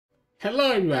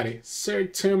Hello everybody,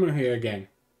 Sirturmund here again.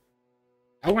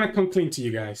 I want to come clean to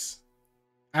you guys.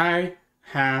 I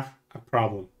have a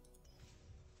problem.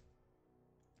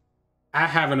 I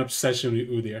have an obsession with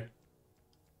Udyr.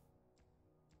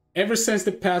 Ever since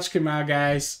the patch came out,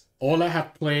 guys, all I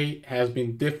have played has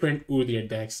been different Udyr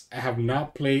decks. I have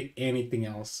not played anything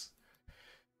else.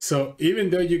 So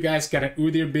even though you guys got an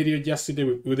Udyr video yesterday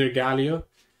with Udyr Galio,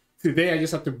 today I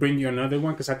just have to bring you another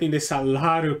one because I think there's a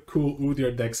lot of cool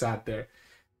Udyr decks out there.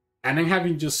 And I'm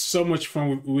having just so much fun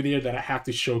with Udyr that I have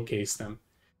to showcase them.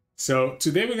 So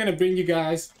today we're going to bring you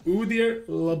guys Udyr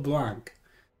LeBlanc.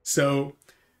 So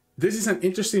this is an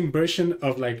interesting version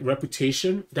of like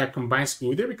Reputation that combines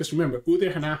Udyr, because remember,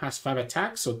 Udyr now has 5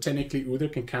 attacks, so technically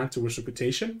Udyr can count towards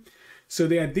Reputation. So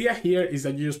the idea here is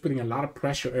that you're just putting a lot of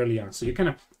pressure early on. So you're kind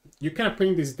of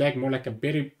playing this deck more like a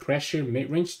very pressure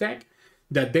mid-range deck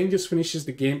that then just finishes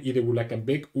the game either with like a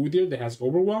big Udyr that has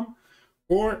Overwhelm,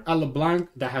 or a LeBlanc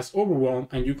that has Overwhelm,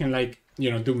 and you can like,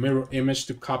 do mirror image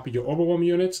to copy your Overwhelm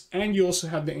units, and you also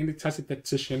have the Indecisive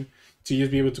Tactician to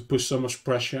just be able to push so much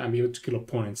pressure and be able to kill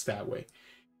opponents that way.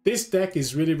 This deck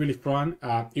is really, really fun.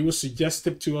 It was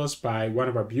suggested to us by one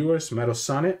of our viewers, Metal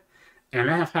Sonnet, and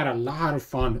I have had a lot of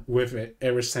fun with it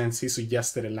ever since he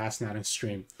suggested it last night on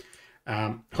stream.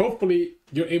 Hopefully,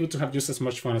 you're able to have just as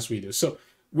much fun as we do. So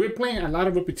we're playing a lot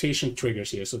of Reputation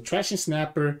triggers here. So Trashing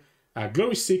Snapper,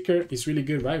 Glory Seeker is really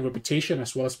good, right? Reputation,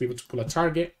 as well as be able to pull a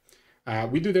target.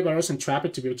 We do the Barrows and Trapper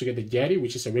to be able to get the Yeti,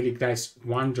 which is a really nice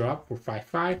 1-drop for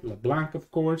 5/5. LeBlanc,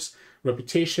 of course,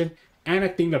 Reputation. And I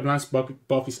think LeBlanc's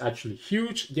buff is actually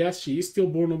huge. Yes, she is still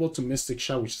vulnerable to Mystic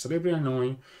Shot, which is a little bit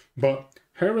annoying, but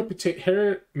her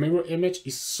mirror image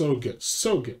is so good,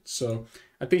 so good. So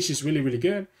I think she's really, really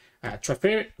good.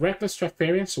 Reckless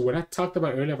Trifarian. So when I talked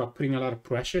about earlier about putting a lot of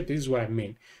pressure, this is what I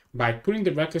mean. By putting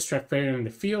the Reckless Trifarian in the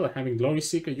field and having Glory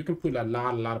Seeker, you can put a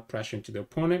lot of pressure into the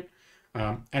opponent.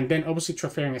 And then obviously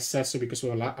Trifarian Accessor, because we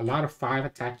have a lot of 5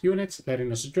 attack units,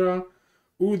 letting us draw.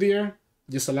 Udyr,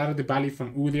 just a lot of the value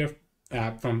from Udyr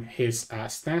from his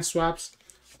stand swaps.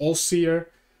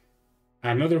 All-Seer,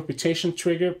 another Reputation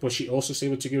trigger, but she also is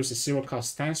able to give us a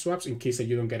 0-cost stand swaps in case that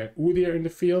you don't get an Udyr in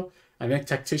the field. And then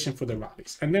Tactician for the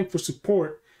rallies. And then for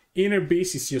support, Inner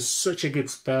Beast is just such a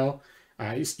good spell.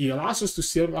 It allows us to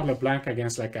seal our LeBlanc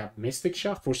against like a Mystic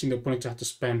Shot, forcing the opponent to have to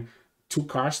spend 2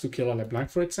 cards to kill a LeBlanc,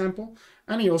 for example.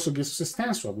 And he also gives us a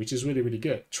stand swap, which is really, really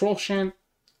good. Trollshan,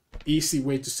 easy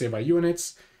way to save our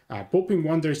units. Poping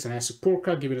Wonder is a nice support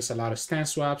card, giving us a lot of stand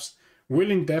swaps.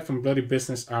 Willing Death and Bloody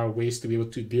Business are ways to be able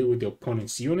to deal with the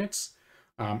opponent's units.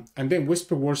 And then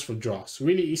Whisper Words for draws.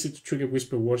 Really easy to trigger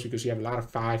Whisper Words because you have a lot of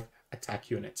 5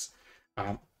 attack units.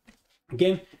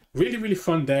 Again, really, really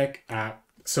fun deck.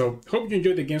 So hope you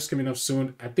enjoy the games coming up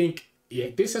soon. I think, yeah,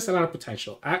 this has a lot of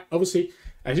potential. Obviously,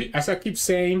 as I keep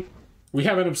saying, we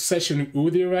have an obsession with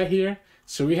Udyr right here.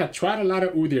 So we have tried a lot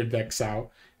of Udyr decks out.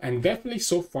 And definitely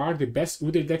so far, the best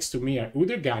Udyr decks to me are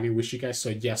Udyr Galio, which you guys saw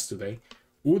yesterday.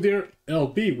 Udyr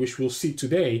LB, which we'll see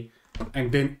today.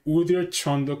 And then Udyr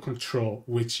Trundle Control,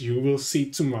 which you will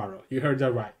see tomorrow. You heard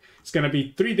that right. It's going to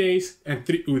be 3 days and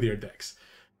 3 Udyr decks.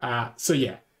 So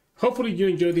yeah, hopefully you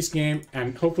enjoyed this game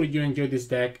and hopefully you enjoyed this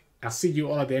deck. I'll see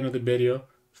you all at the end of the video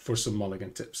for some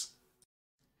mulligan tips.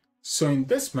 So in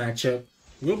this matchup,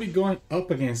 we'll be going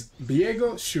up against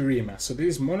Viego Shurima. So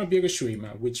this is Mono Viego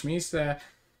Shurima, which means that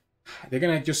they're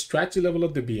going to just try to level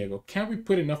up the Viego. Can we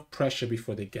put enough pressure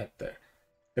before they get there?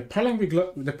 The problem with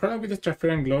the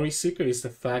Trifarian Glory Seeker is the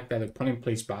fact that the opponent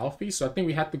plays Malphite. So I think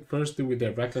we have to first do with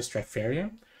the Reckless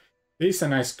Trifarian. This is a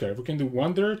nice curve. We can do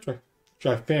Wonder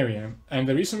Trifarian. And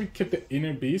the reason we kept the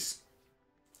Inner Beast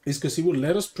is because it will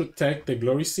let us protect the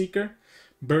Glory Seeker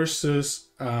versus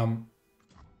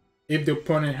if the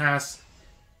opponent has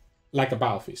like a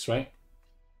Malphite, right?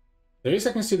 There is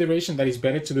a consideration that it's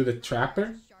better to do the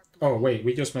Trapper. Oh wait,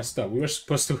 we just messed up. We were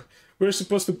supposed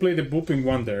to play the Booping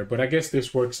Wonder, but I guess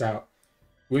this works out.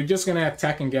 We're just gonna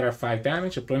attack and get our 5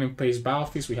 damage. Opponent plays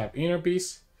Malphite. We have Inner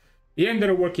Beast. It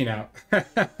ended up working out.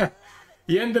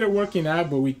 He ended up working out,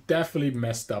 but we definitely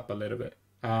messed up a little bit.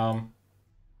 Opponent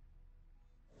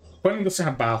doesn't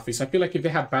have Malphite. I feel like if they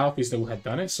have Malphite, they would have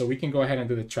done it. So we can go ahead and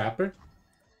do the Trapper.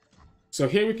 So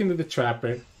here we can do the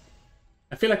Trapper.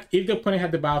 I feel like if the opponent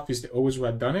had the Malphite, they always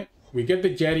would have done it. We get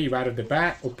the Yeti right off the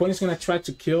bat. Opponent's going to try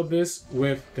to kill this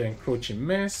with the Encroaching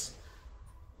Miss,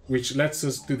 which lets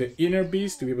us do the Inner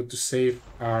Beast to be able to save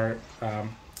our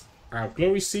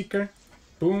Glory Seeker.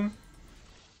 Boom.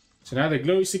 So now the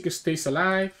Glory Seeker stays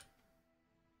alive.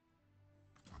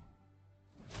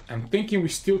 I'm thinking we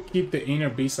still keep the Inner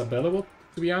Beast available,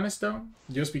 to be honest though.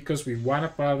 Just because we want to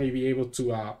probably be able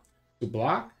to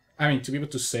block. I mean, to be able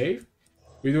to save.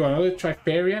 We do another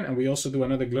Trifarian, and we also do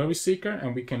another Glory Seeker,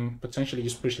 and we can potentially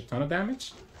just push a ton of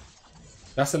damage.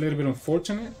 That's a little bit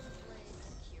unfortunate.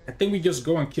 I think we just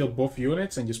go and kill both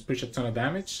units and just push a ton of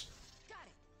damage.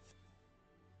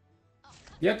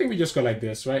 Yeah, I think we just go like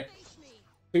this, right?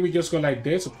 I think we just go like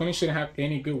this. Opponent shouldn't have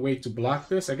any good way to block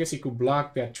this. I guess he could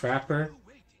block that Trapper.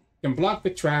 He can block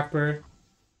the Trapper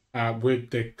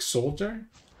with the Soldier.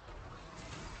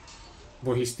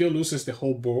 But he still loses the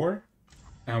whole board.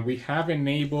 And we have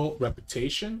enabled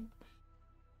Reputation.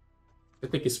 I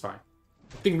think it's fine.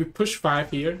 I think we push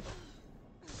 5 here.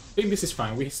 I think this is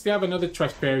fine. We still have another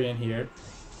Trifarian here.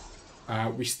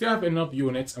 We still have enough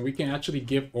units, and we can actually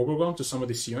give Overwhelm to some of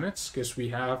these units because we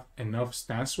have enough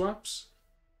stance swaps.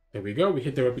 There we go. We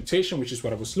hit the Reputation, which is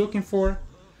what I was looking for.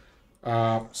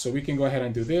 So we can go ahead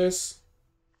and do this.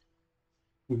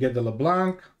 We get the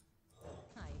LeBlanc.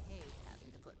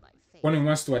 Opponent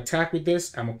wants to attack with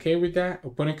this. I'm okay with that.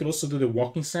 Opponent could also do the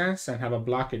Walking Sands and have a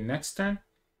blocker next turn.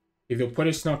 If the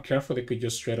opponent is not careful, they could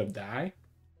just straight up die.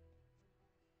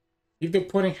 If the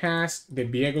opponent has the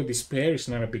Viego Despair, it's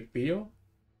not a big deal.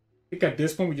 I think at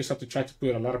this point, we just have to try to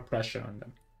put a lot of pressure on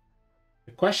them.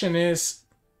 The question is,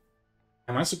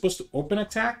 am I supposed to open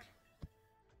attack?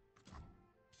 I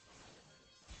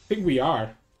think we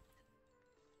are.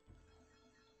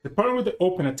 The problem with the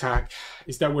open attack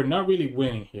is that we're not really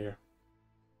winning here.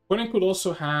 Opponent could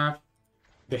also have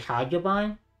the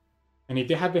Hydrobind. And if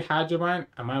they have the Hydrobind,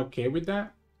 am I okay with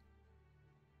that?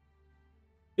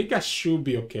 I think I should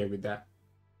be okay with that.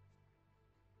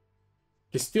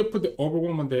 Can still put the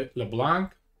Overwhelm on the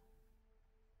LeBlanc.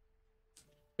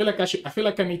 I feel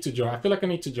like I need to draw. I feel like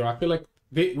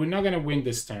we're not gonna win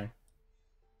this turn.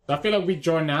 So I feel like we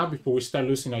draw now before we start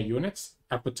losing our units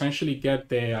and potentially get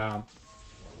the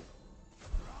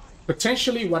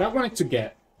potentially what I wanted to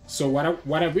get. So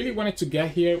what I really wanted to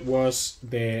get here was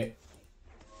the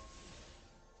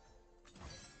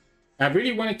I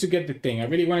really wanted to get the thing. I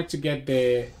really wanted to get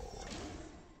the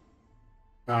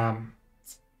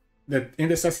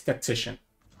Indecisive Tactician.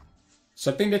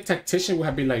 So I think the Tactician would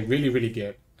have been like really, really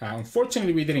good.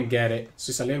 Unfortunately, we didn't get it,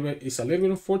 so it's a little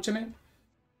bit unfortunate.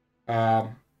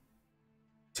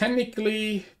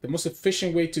 Technically, the most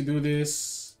efficient way to do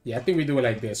this, yeah, I think we do it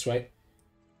like this, right?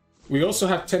 We also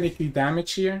have technically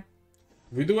damage here.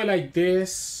 We do it like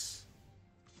this.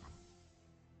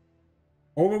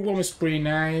 Overwhelm is pretty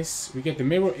nice. We get the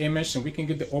mirror image and we can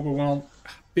get the Overwhelm.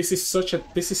 This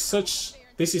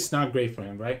is not great for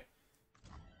him, right?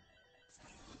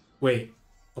 Wait,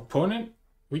 opponent?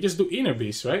 We just do Inner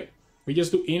Beast, right? We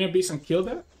just do Inner Beast and kill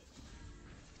that?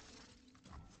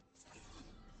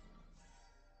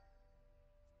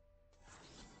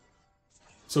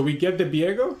 So we get the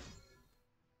Viego.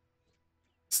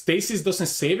 Stasis doesn't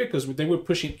save it because then we're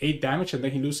pushing 8 damage and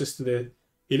then he loses to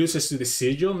the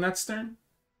Sigil next turn.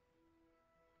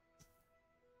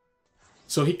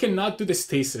 So he cannot do the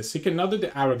Stasis. He cannot do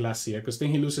the Hourglass here because then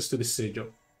he loses to the Sigil.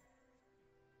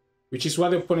 Which is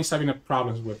what the opponent's having a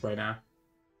problems with right now.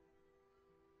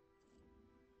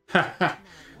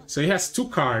 So he has 2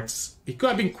 cards. It could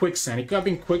have been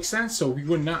Quicksand. So we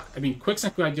would not... I mean,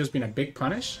 Quicksand could have just been a big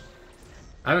punish.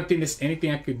 I don't think there's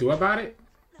anything I could do about it.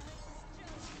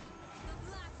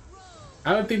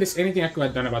 I don't think there's anything I could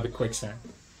have done about the Quicksand.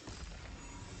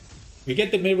 We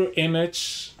get the mirror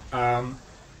image.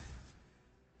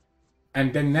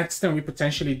 And then next time we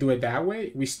potentially do it that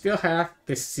way. We still have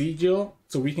the Sigil,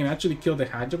 so we can actually kill the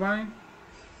Hydrobind.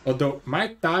 Although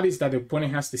my thought is that the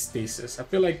opponent has the Stasis. I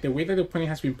feel like the way that the opponent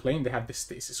has been playing, they have the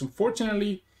Stasis.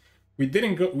 Unfortunately, we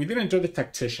didn't draw the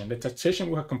Tactician. The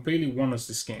Tactician would have completely won us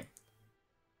this game.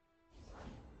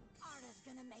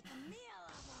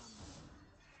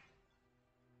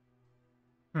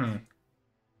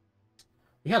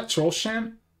 We have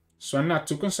Trollshan, so I'm not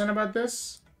too concerned about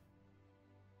this.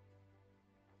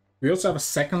 We also have a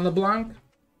second LeBlanc.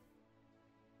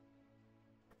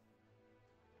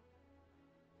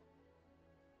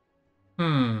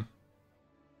 I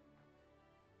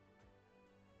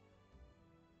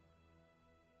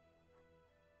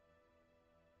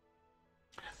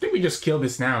think we just kill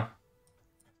this now.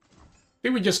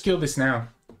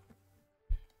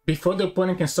 Before the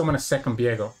opponent can summon a second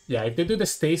Viego. Yeah, if they do the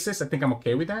Stasis, I think I'm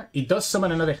okay with that. It does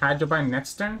summon another Hydrobind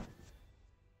next turn.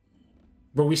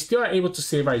 But we still are able to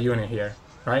save our unit here,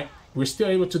 right? We're still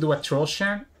able to do a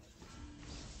Trollshan.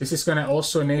 This is going to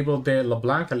also enable the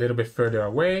LeBlanc a little bit further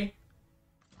away.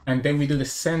 And then we do the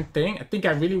same thing. I think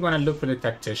I really want to look for the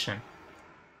Tactician.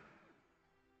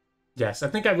 Yes, I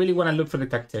think I really want to look for the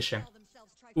Tactician.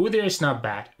 Udyr is not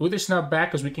bad. Udyr is not bad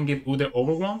because we can give Udyr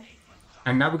Overwhelm.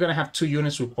 And now we're going to have 2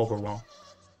 units with Overwhelm.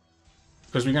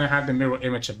 Because we're going to have the mirror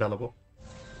image available.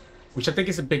 which I think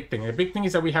is a big thing. The big thing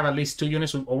is that we have at least 2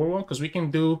 units with Overwhelm, because we can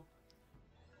do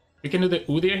the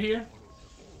Udyr here,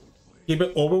 give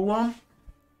it Overwhelm,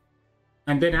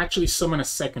 and then actually summon a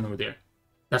second Udyr.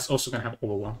 That's also gonna have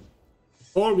Overwhelm.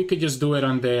 Or we could just do it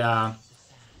on the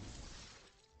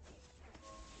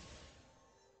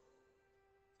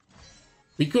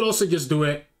we could also just do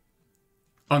it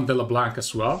on the LeBlanc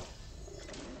as well.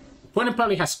 Opponent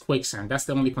probably has Quicksand. That's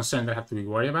the only concern that I have to be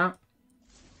worried about.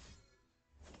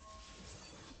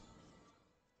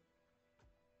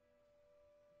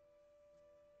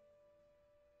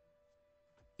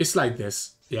 It's like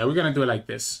this. Yeah, we're gonna do it like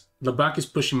this. LeBlanc is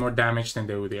pushing more damage than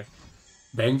the Udyr.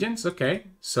 Vengeance, okay.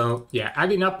 So, yeah, I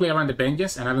did not play around the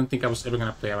Vengeance, and I don't think I was ever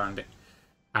gonna play around it.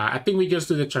 I think we just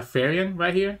do the Trifarian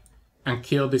right here and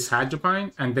kill this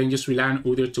Hydropine, and then just rely on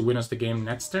Udyr to win us the game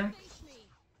next turn.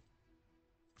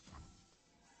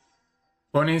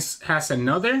 Opponent has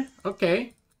another,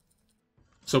 okay.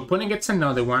 So opponent gets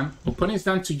another one. Opponent's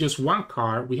down to just 1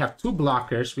 card. We have 2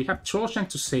 blockers. We have Trojan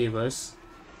to save us.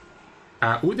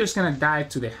 Udyr's gonna die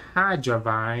to the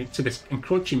Hydropine, to the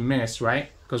Encroaching Mist,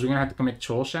 right? Because we're gonna have to commit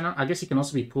Trojan now. I guess he can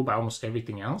also be pulled by almost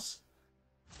everything else.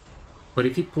 But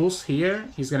if he pulls here,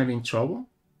 he's gonna be in trouble.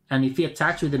 And if he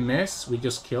attacks with the Mist, we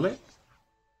just kill it.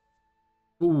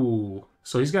 Ooh,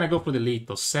 so he's gonna go for the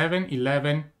lethal. 7,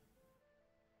 11.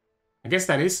 I guess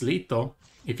that is lethal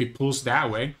if he pulls that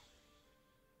way.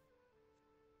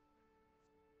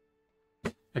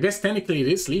 I guess technically it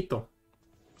is lethal,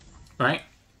 right?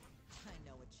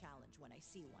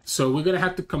 So we're gonna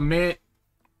have to commit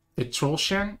the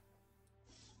Trojan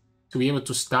to be able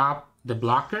to stop the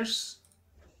blockers.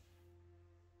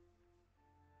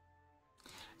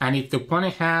 And if the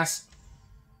opponent has...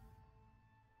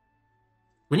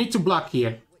 We need to block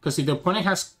here, because if the opponent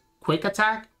has quick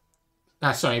attack...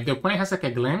 sorry, if the opponent has like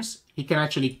a glimpse, he can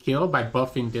actually kill by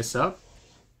buffing this up.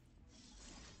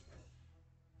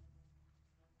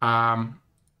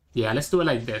 Yeah, let's do it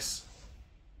like this.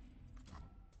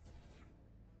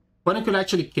 Opponent could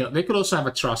actually kill. They could also have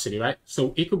Atrocity, right?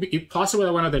 So it could be possible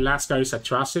that one of the last cards is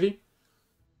Atrocity.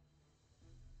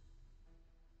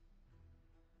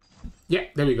 Yeah,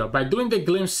 there we go. By doing the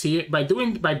glimpse here, by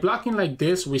blocking like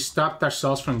this, we stopped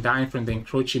ourselves from dying from the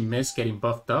Encroaching Mist getting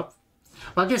buffed up.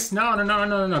 Well, I guess no,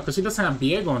 because he doesn't have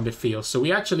Viego on the field, so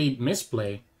we actually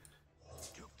misplay.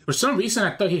 For some reason,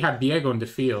 I thought he had Viego on the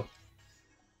field.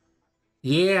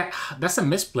 Yeah, that's a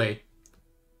misplay.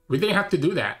 We didn't have to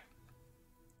do that.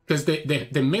 Because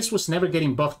the Mist was never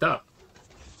getting buffed up.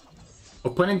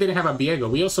 Opponent didn't have a Viego.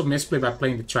 We also misplayed by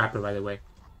playing the Trapper, by the way.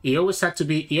 He always had to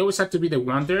be the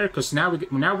Wanderer, because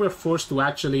now we're forced to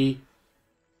actually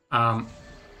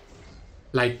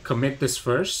like commit this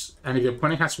first. And if the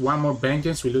opponent has 1 more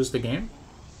Vengeance, we lose the game.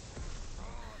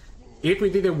 If we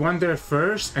did the Wanderer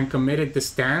first and committed the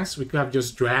stance, we could have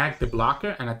just dragged the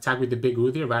blocker and attacked with the big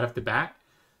Udyr right off the bat.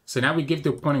 So now we give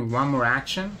the opponent 1 more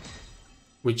action,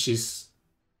 which is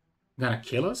gonna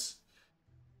kill us.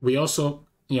 We also,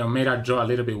 made our draw a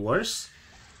little bit worse.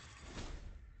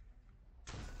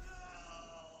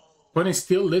 Opponent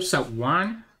still lives at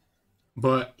 1,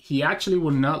 but he actually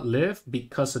will not live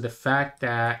because of the fact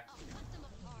that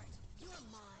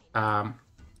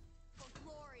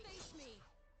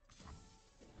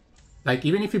like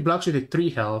even if he blocks with a 3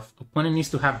 health, opponent needs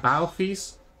to have Battle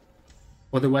Feast,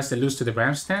 otherwise they lose to the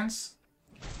Ram Stance.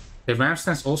 The Ram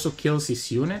Stance also kills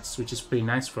his units, which is pretty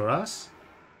nice for us.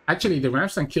 Actually, the Ram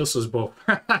Stance kills us both.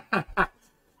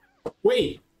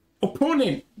 Wait,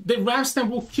 opponent, the Ram Stance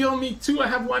will kill me too. I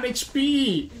have 1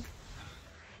 HP.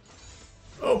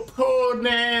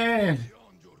 Opponent.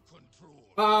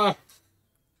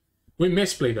 We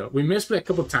misplayed though. We misplayed a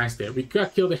couple times there. We could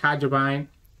have killed the Hydropine.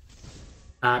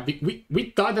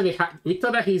 We thought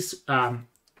that he's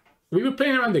we were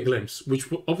playing around the glimpse, which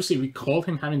obviously we called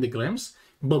him having the glimpse,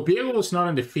 but Viego was not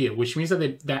on the field, which means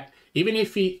that even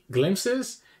if he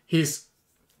glimpses, his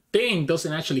thing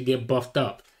doesn't actually get buffed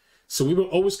up. So we were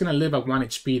always gonna live at 1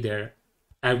 HP there,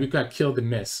 and we could have killed the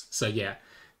miss. So yeah,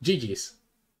 GG's.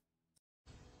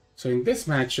 So in this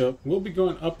matchup, we'll be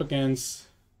going up against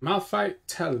Malphite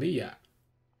Taliyah.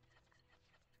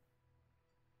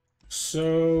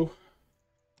 So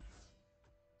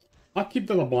I'll keep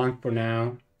the LeBlanc for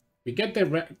now. We get the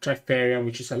Trifarian,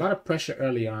 which is a lot of pressure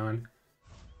early on.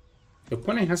 The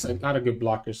opponent has a lot of good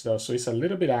blockers though, so it's a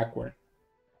little bit awkward.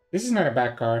 This is not a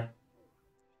bad card.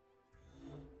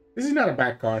 This is not a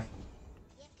bad card.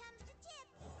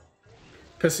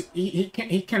 Because he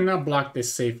cannot block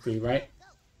this safely, right?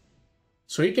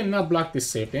 So he cannot block this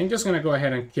safely. I'm just going to go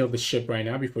ahead and kill the ship right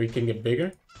now before he can get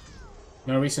bigger.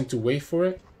 No reason to wait for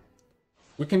it.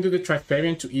 We can do the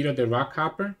Trifarian to either the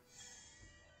Rockhopper.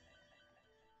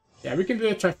 Yeah, we can do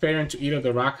the Trifarian to either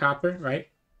the Rock Hopper, right?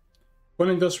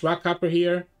 Putting those Rock Hopper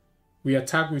here, we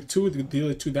attack with 2 to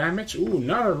deal 2 damage. Ooh,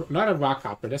 not a Rock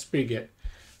Hopper. That's pretty good.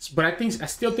 But I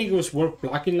still think it was worth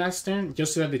blocking last turn,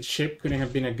 just so that the chip couldn't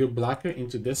have been a good blocker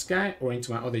into this guy or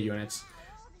into my other units.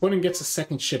 Opponent gets a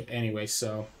second chip anyway,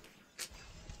 so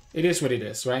it is what it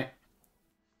is, right?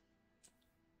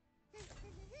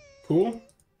 Cool.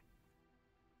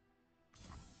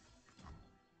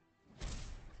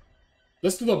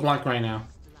 Let's do LeBlanc right now.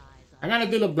 I'm gonna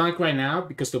do LeBlanc right now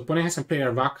because the opponent hasn't played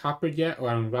a Rock Hopper yet or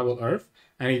Unravel Earth.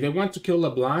 And if they want to kill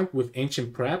LeBlanc with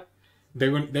Ancient Prep,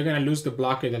 they're gonna lose the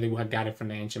blocker that they would have gotten from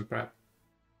the Ancient Prep.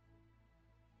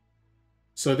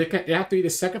 So they have to either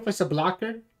sacrifice a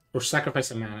blocker or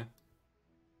sacrifice a mana.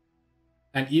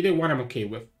 And either one I'm okay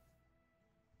with.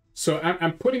 So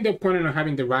I'm putting the opponent on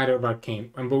having the Rider of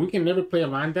Arcane. But we can never play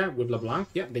around that with LeBlanc.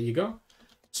 Yeah, there you go.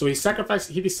 So he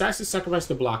decides to sacrifice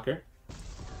the blocker.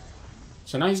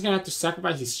 So now he's going to have to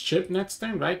sacrifice his chip next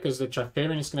turn, right? Because the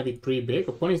Trifarian is going to be pretty big.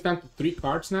 Opponent's down to 3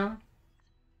 cards now.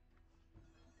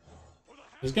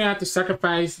 He's going to have to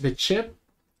sacrifice the chip.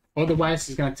 Otherwise,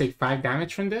 he's going to take 5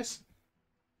 damage from this.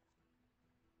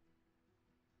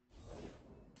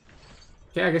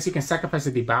 Okay, I guess he can sacrifice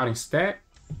the Devout instead.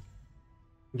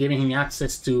 Giving him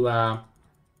access to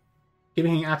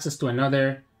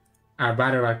another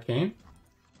Rider Arcane.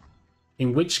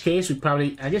 In which case, we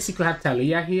probably... I guess he could have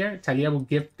Taliyah here. Taliyah will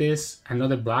give this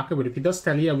another blocker. But if he does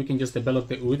Taliyah, we can just develop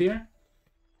the Udyr.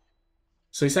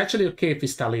 So it's actually okay if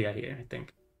it's Taliyah here, I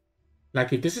think.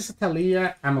 Like, if this is a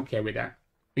Taliyah, I'm okay with that.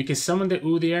 We can summon the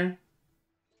Udyr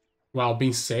while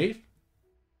being safe.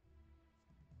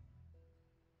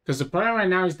 Because the problem right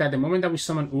now is that the moment that we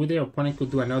summon Udyr, opponent could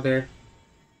do another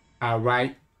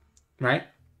right?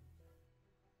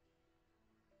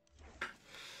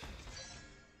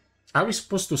 Are we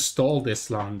supposed to stall this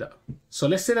long though? So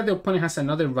let's say that the opponent has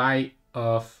another right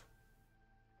of...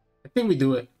 I think we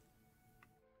do it.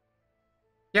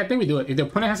 Yeah, I think we do it. If the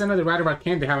opponent has another right of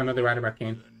Arcane, they have another right of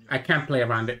Arcane. I can't play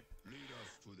around it.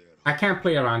 I can't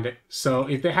play around it. So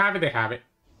if they have it, they have it.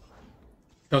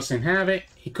 Doesn't have it.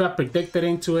 He could have predicted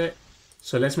into it.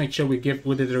 So let's make sure we give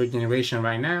Udyr the regeneration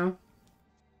right now.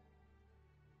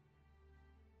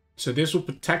 So this will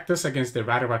protect us against the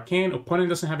Rider of Arcane. Opponent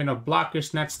doesn't have enough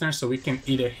blockers next turn, so we can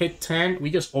either hit 10.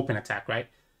 We just open attack, right?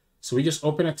 So we just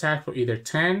open attack for either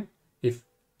 10 if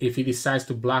he decides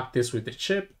to block this with the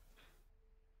chip.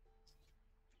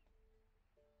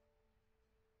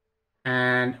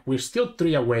 And we're still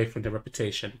 3 away from the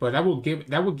reputation, but that will give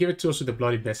it to us with the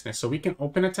Bloody Business. So we can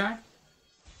open attack,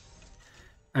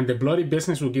 and the Bloody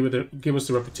Business will give us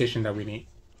the reputation that we need.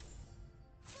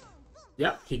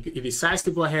 Yep, he decides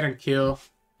to go ahead and kill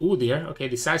Udyr. Okay,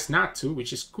 decides not to,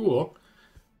 which is cool.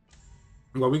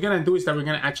 What we're gonna do is that we're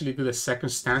gonna actually do the second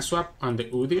stand swap on the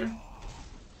Udyr,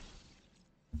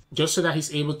 just so that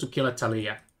he's able to kill a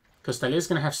Taliyah, because Taliyah is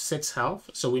gonna have 6 health,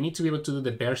 so we need to be able to do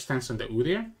the bear stance on the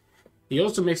Udyr. He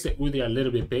also makes the Udyr a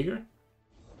little bit bigger.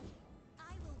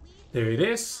 There it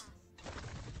is.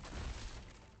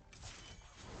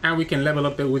 And we can level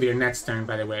up the Udyr next turn,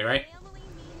 by the way, right?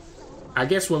 I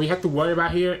guess what we have to worry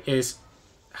about here is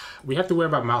we have to worry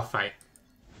about Malphite.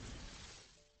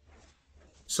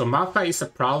 So Malphite is a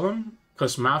problem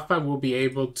because Malphite will be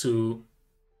able to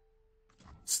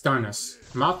stun us.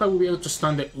 Malphite will be able to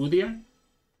stun the Udyr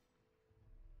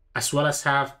as well as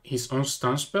have his own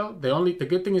stun spell. The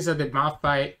good thing is that the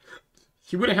Malphite,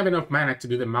 he wouldn't have enough mana to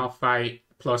do the Malphite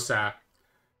plus an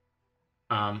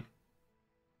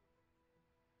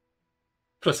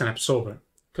Absolver.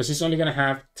 Because he's only going to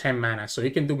have 10 mana. So he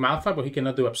can do Malphite, but he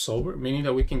cannot do Absolver. Meaning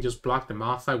that we can just block the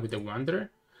Malphite with the Wanderer.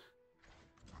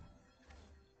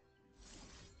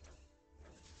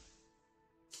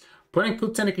 Opponent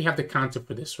could technically have the counter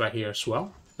for this right here as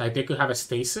well. Like they could have a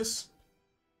Stasis.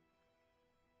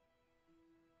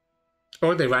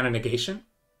 Or they run a Negation.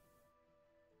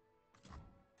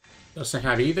 Doesn't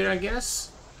have either, I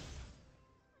guess.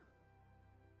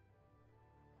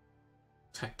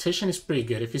 Tactician is pretty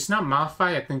good. If it's not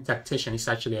Malphite, I think Tactician is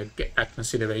actually a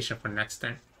consideration for next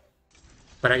turn.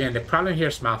 But again, the problem here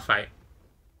is Malphite.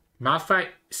 Malphite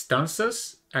stuns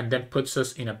us and then puts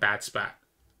us in a bad spot.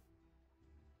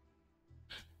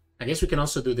 I guess we can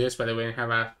also do this, by the way, and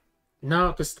have a... No,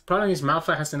 because the problem is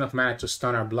Malphite has enough mana to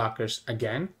stun our blockers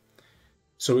again.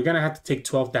 So we're going to have to take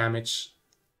 12 damage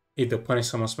if the opponent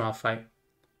summons Malphite.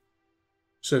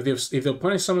 So if the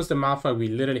opponent summons the Malphite, we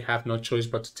literally have no choice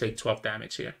but to take 12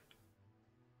 damage here.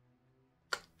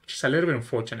 Which is a little bit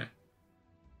unfortunate.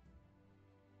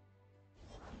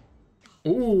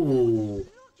 Ooh.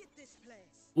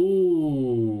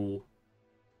 Ooh.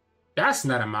 That's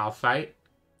not a Malphite.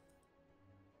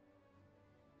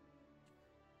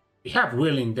 We have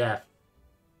Willing Death.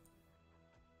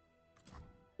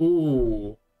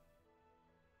 Ooh.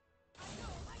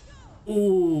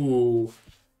 Ooh.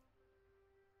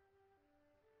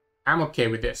 I'm okay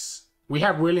with this. We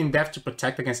have Willing Death to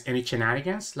protect against any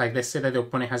shenanigans. Like, let's say that the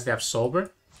opponent has the Absolver.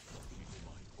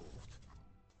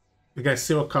 We got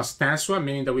 0 cost Stance Swap,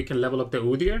 meaning that we can level up the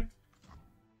Udyr.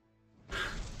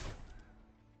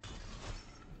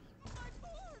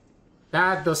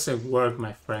 That doesn't work,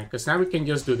 my friend, because now we can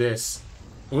just do this.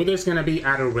 Udyr's gonna be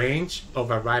out of range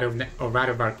of a Rite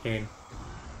of Arcane.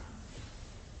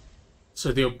 So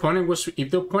if the opponent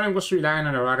was relying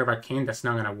on a Rite of Arcane, that's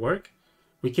not gonna work.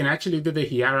 We can actually do the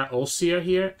Hiara Ulseer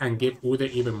here and give Udyr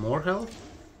even more health.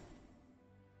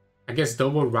 I guess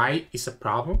double Rite is a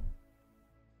problem.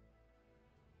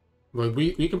 But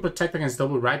we can protect against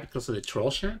double Rite because of the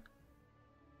Troll Shank.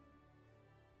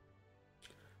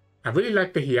 I really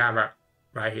like the Hiara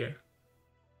right here.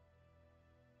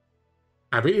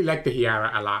 I really like the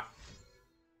Hiara a lot.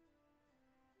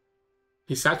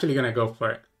 He's actually gonna go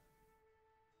for it.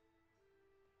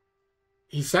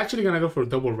 He's actually gonna go for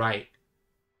double Rite.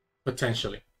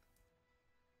 Potentially.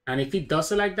 And if he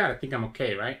does it like that, I think I'm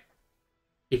okay, right?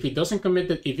 If he doesn't commit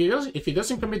the if he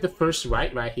doesn't commit the first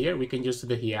right here, we can just do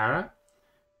the Hiara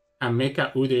and make our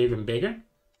Udyr even bigger.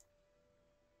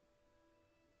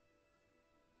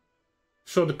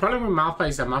 So the problem with Malphite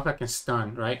is that Malphite can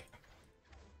stun, right?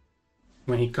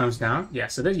 When he comes down. Yeah,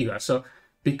 so there you go. So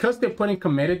because the opponent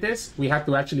committed this, we have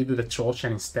to actually do the Troll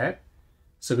Shan instead.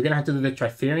 So we're gonna have to do the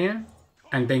Triferian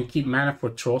and then keep mana for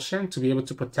Troll Shan to be able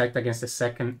to protect against the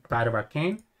second Rite of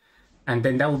Arcane. And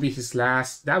then that would be his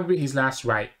last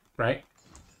Rite, right?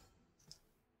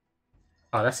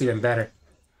 Oh, that's even better.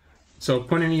 So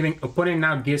opponent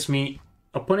now gives me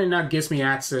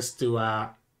access to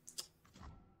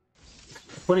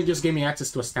opponent just gave me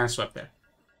access to a Stance Swap there.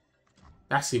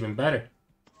 That's even better.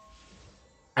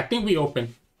 I think we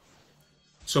open.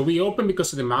 So we open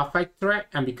because of the Malphite threat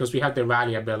and because we have the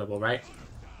Rally available, right?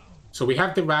 So we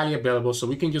have the Rally available, so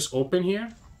we can just open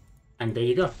here, and there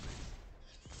you go.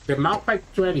 The Malphite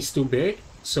threat is too big,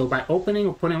 so by opening,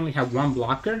 opponent only have 1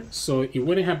 blocker, so it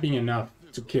wouldn't have been enough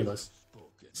to kill us.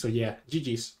 So yeah,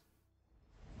 GG's.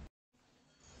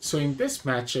 So in this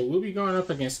matchup, we'll be going up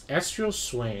against Ezreal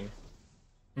Swain.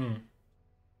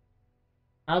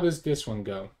 How does this one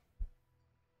go?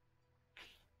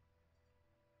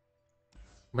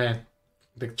 Man,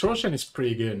 the Trojan is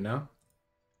pretty good, no?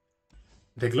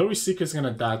 The Glory Seeker is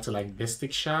gonna die to like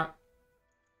Mystic Shot.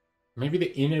 Maybe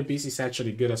the Inner Beast is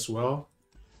actually good as well.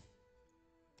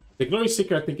 The Glory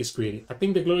Seeker I think is greedy. I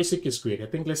think the Glory Seeker is greedy. I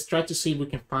think let's try to see if we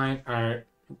can find our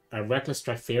Reckless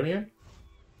Triferian.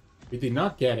 We did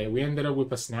not get it. We ended up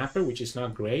with a Snapper, which is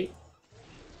not great.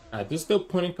 Does the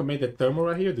opponent commit the Thermal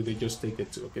right here? Do they just take the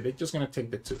 2? Okay, they're just gonna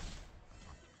take the 2.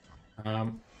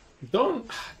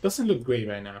 Doesn't look great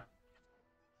right now.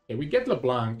 Okay, we get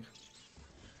LeBlanc.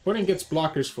 Opponent gets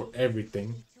blockers for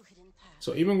everything.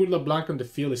 So even with LeBlanc on the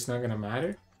field, it's not gonna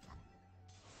matter.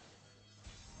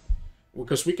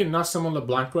 Because we cannot summon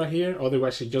LeBlanc right here,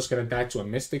 otherwise he's just gonna die to a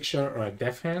Mystic Shot or a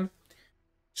Death Hand.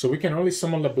 So we can only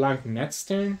summon LeBlanc next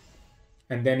turn,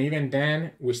 and then even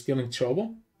then, we're still in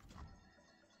trouble.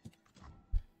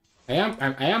 I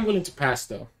am willing to pass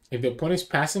though. If the opponent's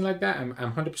passing like that, I'm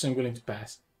 100% willing to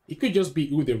pass. It could just be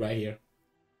Udyr right here.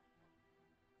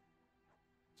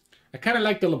 I kind of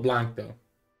like the LeBlanc though.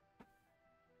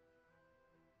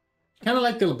 Kind of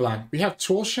like the LeBlanc. We have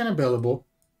Troll Shan available.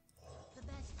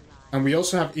 And we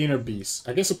also have Inner Beast.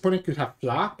 I guess opponent could have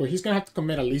Flock, but he's going to have to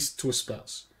commit at least 2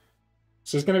 spells.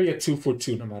 So it's going to be a 2 for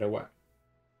 2 no matter what.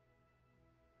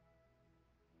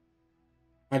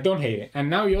 I don't hate it. And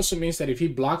now it also means that if he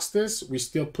blocks this, we're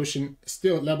still pushing,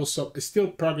 still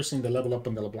progressing the level up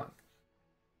on the LeBlanc.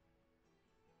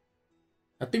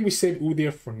 I think we save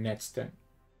Udyr for next turn.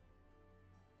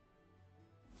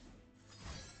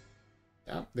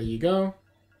 Yeah, there you go.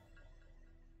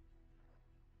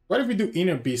 What if we do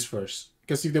Inner Beast first?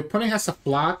 Because if the opponent has a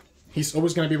Flock, he's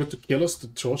always going to be able to kill us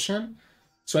to Troll Shan.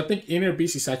 So I think Inner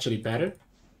Beast is actually better.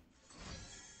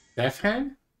 Death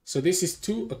Hand. So this is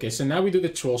 2. Okay, so now we do the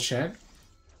Troll Shan.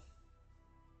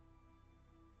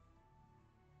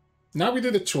 Now we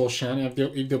do the Troll Shan. If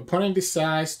the opponent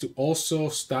decides to also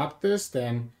stop this,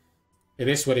 then it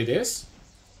is what it is.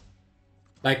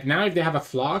 Like now if they have a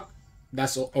Flock,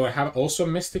 or have also a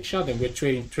Mystic Shot, then we're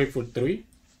trading 3 for 3.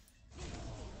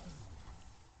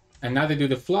 And now they do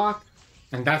the Flock,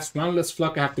 and that's 1 less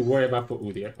Flock I have to worry about for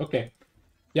Udyr. Okay,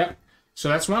 yep. So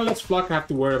that's 1 less Flock I have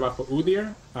to worry about for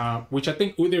Udyr, which I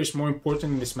think Udyr is more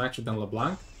important in this matchup than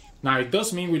LeBlanc. Now it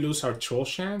does mean we lose our Troll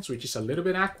Shans, which is a little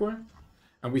bit awkward.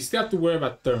 And we still have to worry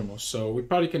about thermal, so we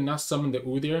probably cannot summon the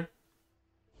Udyr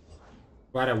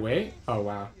right away. Oh,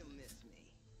 wow.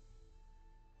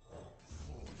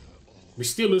 We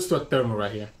still lose to a thermal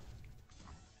right here.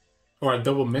 Or a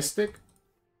double mystic.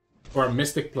 Or a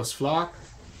mystic plus flock.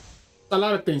 A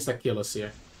lot of things that kill us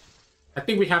here. I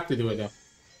think we have to do it, though.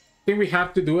 I think we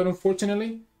have to do it,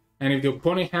 unfortunately. And if the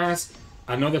opponent has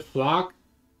another flock,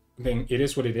 then it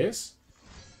is what it is.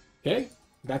 Okay?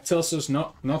 That tells us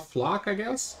no flock, I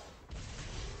guess.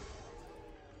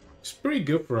 It's pretty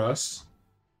good for us.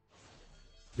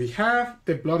 We have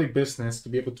the bloody business to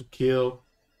be able to kill...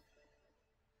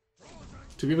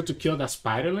 to be able to kill that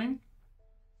spiderling.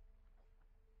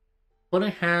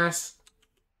 Opponent has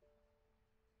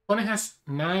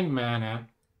 9 mana.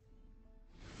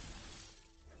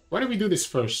 Why don't we do this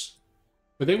first?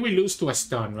 But then we lose to a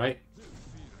stun, right?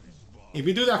 If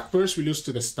we do that first, we lose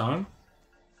to the stun.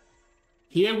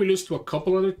 Here we lose to a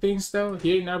couple other things though.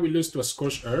 Here now we lose to a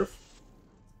Scorched Earth.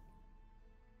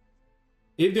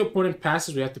 If the opponent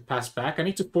passes, we have to pass back. I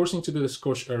need to force him to do the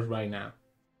Scorched Earth right now.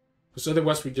 Because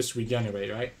otherwise we just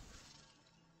regenerate, right?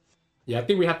 Yeah, I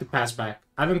think we have to pass back.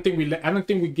 I don't think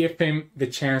we give him the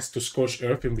chance to Scorched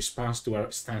Earth in response to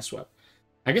our stand swap.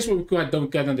 I guess what we could have done,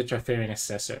 get on the Trifarian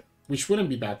Assessor, which wouldn't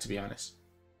be bad to be honest.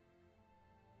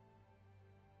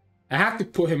 I have to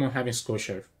put him on having Scorched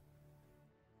Earth.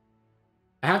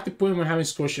 I have to put him on having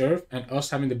Scorched Earth and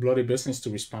us having the bloody business to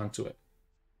respond to it.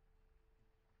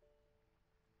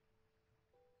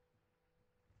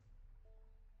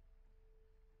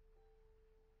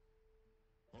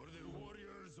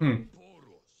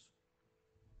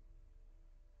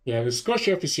 Yeah, the Scorched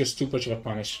Earth is just too much of a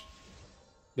punish.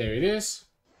 There it is.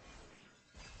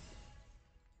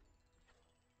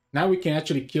 Now we can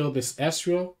actually kill this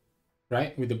Ezreal,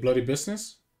 right, with the bloody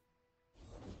business.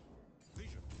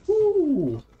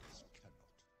 Woo!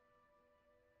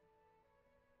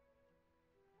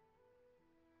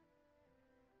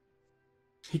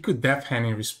 He could Death Hand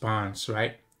in response,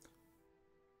 right?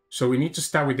 So we need to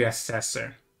start with the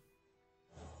Assessor.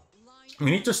 We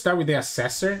need to start with the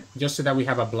Assessor just so that we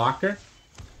have a blocker.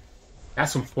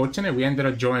 That's unfortunate. We ended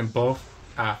up drawing both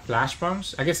Flash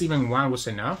Bombs. I guess even one was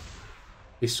enough.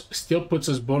 It still puts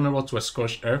us vulnerable to a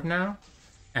Scorched Earth now.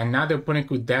 And now the opponent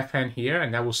could Death Hand here,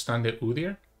 and that will stun the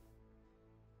Udyr.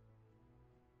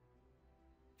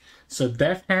 So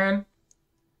Death Hand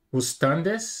will stun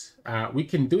this. We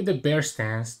can do the Bear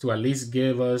Stance to at least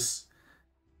give us...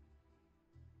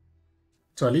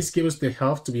 the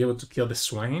health to be able to kill the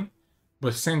Swain.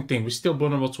 But same thing, we're still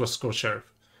vulnerable to a Scorched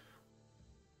Earth.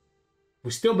 We're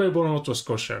still very vulnerable to a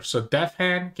Scorched Earth. So Death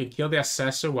Hand can kill the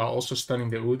Assessor while also stunning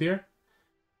the Udyr.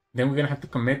 Then we're going to have to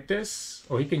commit this,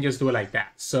 or he can just do it like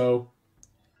that. So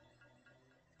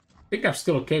I think I'm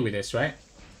still okay with this, right?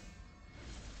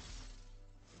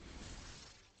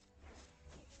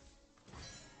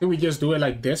 Can we just do it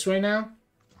like this right now?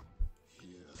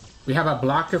 We have a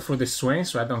blocker for the Swain,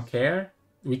 so I don't care.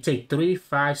 We take 3,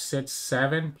 5, 6,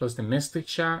 7 plus the Mystic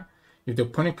Shot. If the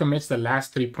opponent commits the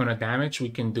last 3 points of damage, we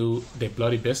can do the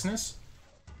bloody business.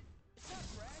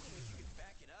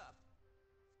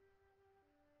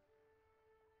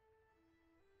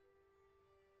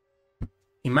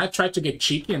 He might try to get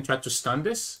cheeky and try to stun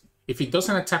this. If he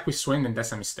doesn't attack with Swain, then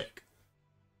that's a mistake.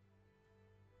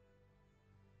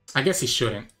 I guess he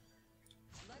shouldn't.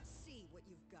 Let's see what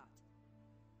you've got.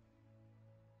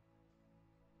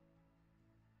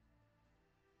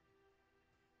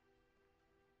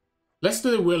 Let's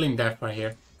do the Willing Death right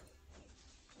here.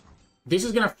 This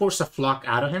is gonna force a flock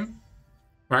out of him,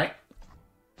 right?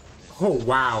 Oh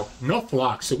wow, no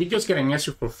flock, so we just get an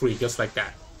answer for free, just like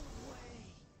that.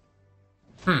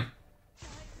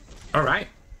 Alright.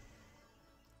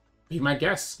 Be my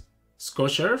guess.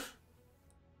 Scorched Earth?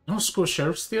 No Scorched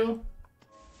Earth still?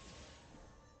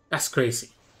 That's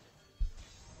crazy.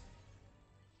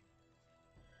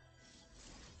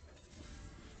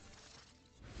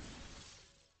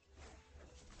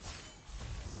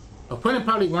 Opponent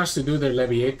probably wants to do their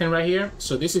Leviathan right here,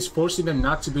 so this is forcing them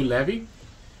not to do Levy.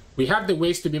 We have the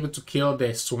ways to be able to kill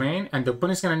the Swain, and the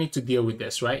opponent's gonna need to deal with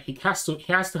this, right? He has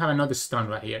to have another stun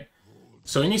right here.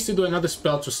 So he needs to do another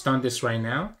spell to stun this right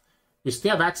now. We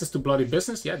still have access to bloody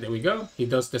business. Yeah, there we go. He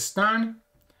does the stun,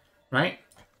 right?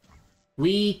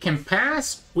 We can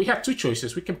pass. We have 2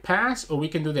 choices. We can pass, or we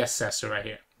can do the Assessor right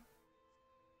here.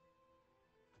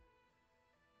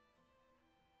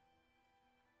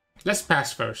 Let's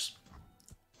pass first.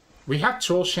 We have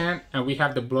Troll Chant, and we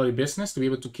have the bloody business to be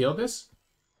able to kill this.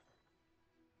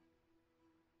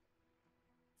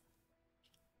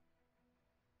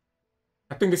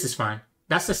 I think this is fine.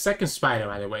 That's the second spider,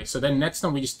 by the way. So then next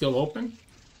time we just still open.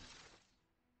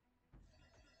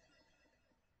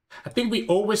 I think we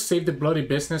always save the bloody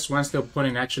business once the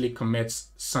opponent actually commits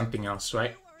something else,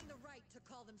 right?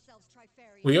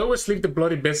 We always leave the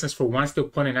bloody business for once the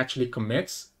opponent actually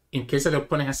commits, in case that the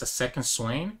opponent has a second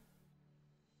Swain.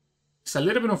 It's a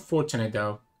little bit unfortunate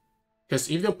though, because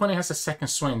if the opponent has a second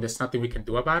Swain, there's nothing we can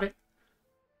do about it.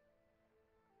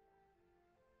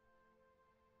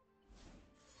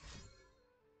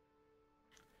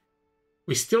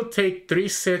 We still take 3,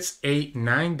 6, 8,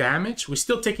 9 damage. We're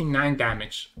still taking 9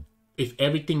 damage if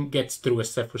everything gets through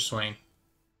except for Swain.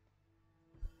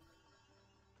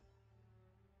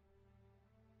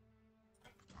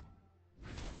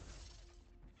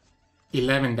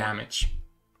 $11 damage.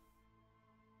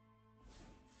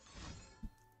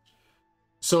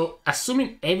 So,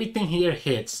 assuming everything here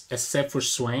hits except for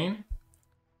Swain,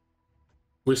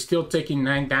 we're still taking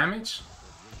 9 damage.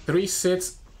 3,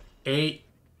 6, 8,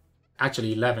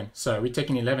 actually 11. Sorry, we're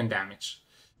taking 11 damage.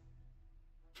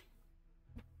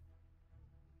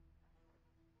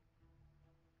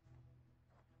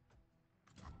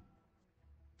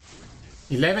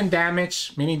 $11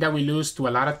 damage, meaning that we lose to a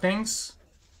lot of things.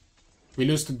 We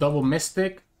lose to double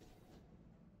Mystic.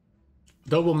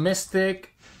 Double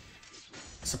Mystic.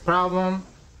 It's a problem.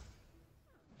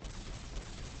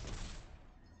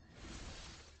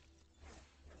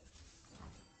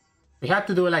 We have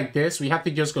to do it like this. We have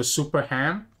to just go super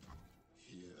ham.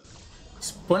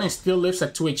 This opponent still lives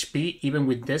at 2 HP, even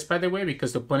with this, by the way,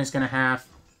 because the opponent's going to have,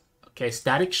 okay,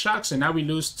 Static Shock. So now we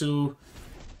lose to...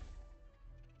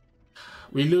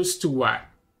 We lose to what?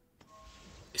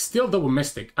 Still double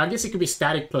Mystic. I guess it could be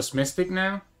Static plus Mystic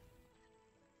now.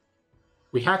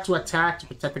 We have to attack to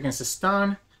protect against a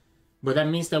stun. But that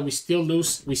means that we still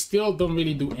lose. We still don't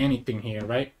really do anything here,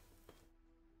 right?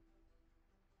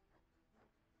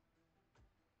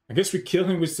 I guess we kill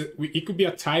him with... It could be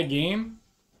a tie game,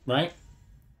 right?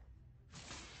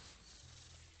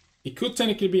 It could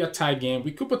technically be a tie game.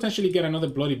 We could potentially get another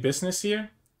bloody business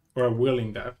here. Or a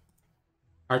willing death.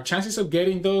 Our chances of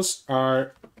getting those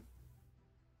are...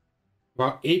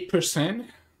 about 8%.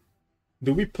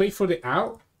 Do we play for the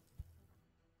out?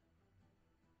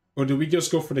 Or do we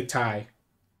just go for the tie?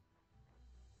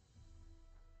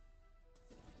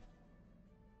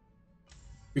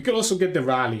 We could also get the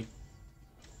rally.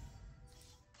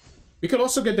 We could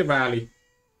also get the rally.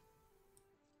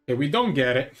 Okay, we don't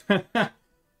get it.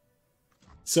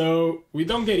 So, we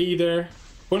don't get either.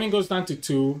 Opponent goes down to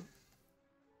 2.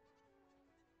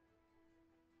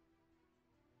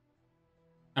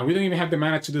 And we don't even have the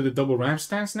mana to do the double ramp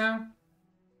stance now.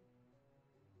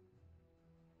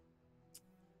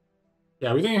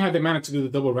 Yeah, we don't even have the mana to do the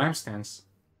double ramp stance.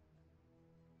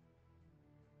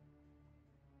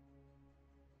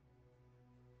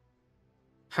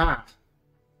 Ha.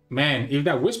 Man, if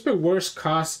that Whisper Words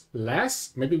cost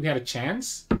less, maybe we had a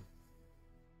chance.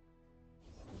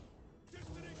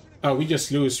 Oh, we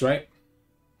just lose, right?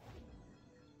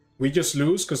 We just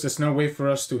lose because there's no way for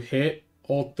us to hit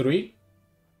all 3.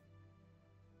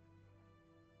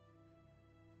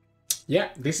 Yeah,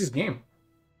 this is game.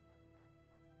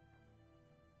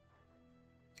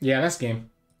 Yeah, that's game.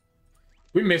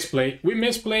 We misplay. We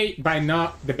misplay by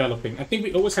not developing. I think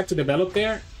we always had to develop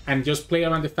there and just play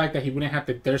around the fact that he wouldn't have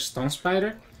the third stun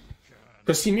spider.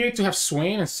 Because he needed to have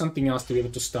Swain and something else to be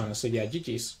able to stun us. So yeah,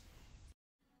 GG's.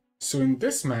 So in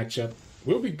this matchup,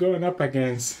 we'll be going up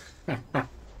against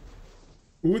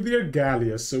Udyr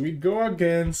Galio. So we go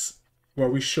against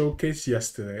what we showcased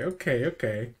yesterday.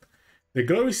 Okay. The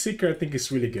Glory Seeker, I think,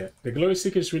 is really good. The Glory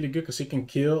Seeker is really good because he can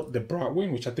kill the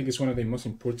Broadwind, which I think is one of the most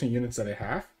important units that I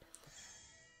have.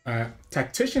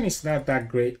 Tactician is not that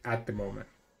great at the moment.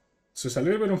 So it's a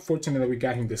little bit unfortunate that we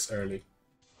got him this early.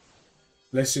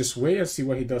 Let's just wait and see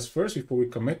what he does first before we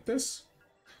commit this.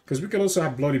 Because we could also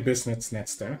have Bloody Business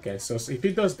next turn. Okay, so if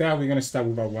he does that, we're going to start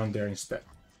with our 1 there instead.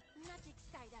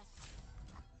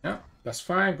 Yeah, that's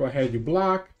fine. Go ahead, you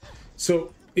block.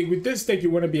 So... with this deck,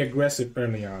 you want to be aggressive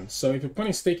early on. So if your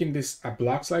opponent's taking this at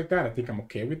blocks like that, I think I'm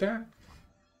okay with that.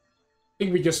 I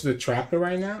think we just do the Trapper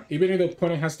right now. Even if the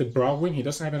opponent has the Broadwind, he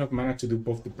doesn't have enough mana to do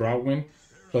both the Broadwind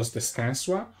plus the stance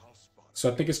swap. So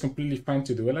I think it's completely fine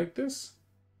to do it like this.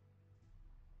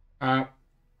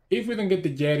 If we don't get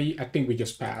the Yeti, I think we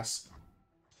just pass.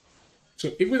 So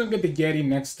if we don't get the Yeti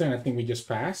next turn, I think we just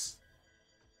pass.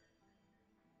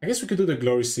 I guess we could do the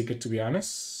Glory Seeker, to be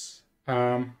honest.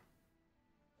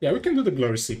 Yeah, we can do the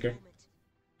Glory Seeker.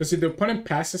 Because if the opponent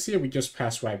passes here, we just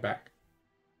pass right back.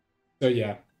 So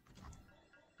yeah.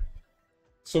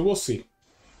 So we'll see.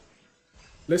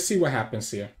 Let's see what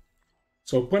happens here.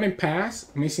 So opponent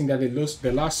pass, missing that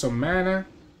they lost some mana.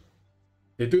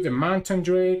 They do the Mountain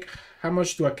Drake. How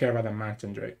much do I care about the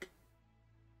Mountain Drake?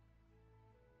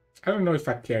 I don't know if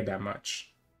I care that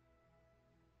much.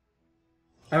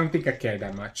 I don't think I care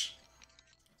that much.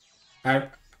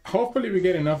 Hopefully we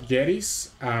get enough Yetis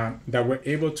that we're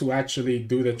able to actually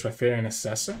do the Trifarian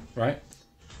Assessor, right?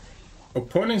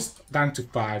 Opponent's down to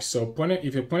 5, so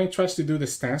if the opponent tries to do the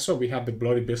stance swap, we have the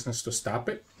Bloody Business to stop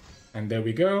it. And there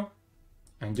we go.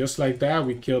 And just like that,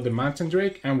 we kill the Mountain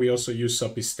Drake, and we also use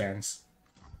up his stance.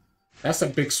 That's a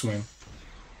big swing.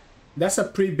 That's a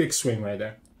pretty big swing right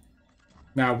there.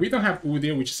 Now, we don't have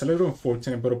Udyr, which is a little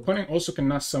unfortunate, but opponent also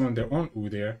cannot summon their own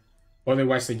Udyr.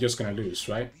 Otherwise, they're just going to lose,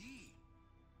 right?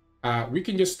 We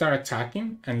can just start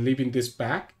attacking and leaving this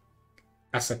back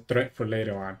as a threat for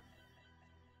later on.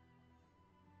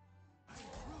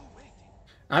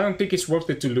 I don't think it's worth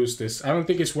it to lose this. I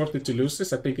think it's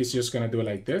just going to do it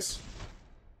like this.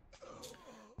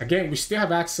 Again, we still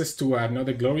have access to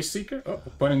another Glory Seeker. Oh,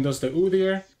 opponent does the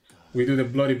Udyr. We do the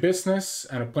Bloody Business,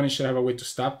 and opponent should have a way to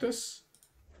stop this.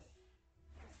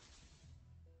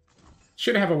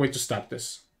 Should have a way to stop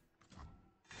this.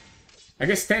 I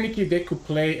guess technically they could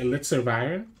play Elixir of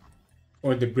Iron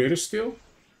or the Brittle Steel.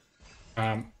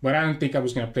 But I don't think I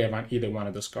was going to play around either one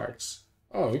of those cards.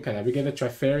 Oh, look at that. We get the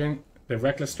Trifarian, the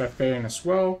Reckless Trifarian as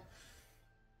well.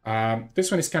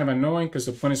 This one is kind of annoying because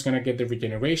the opponent's going to get the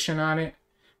regeneration on it.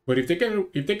 But if they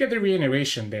get the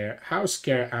regeneration there, how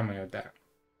scared am I of that?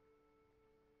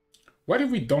 What if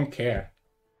we don't care?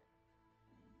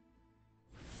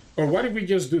 Or what if we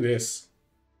just do this?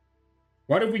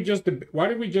 What if we just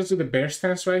do the bear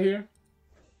stance right here?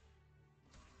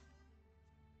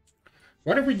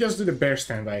 What if we just do the bear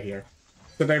stand right here?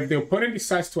 So that if the opponent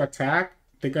decides to attack,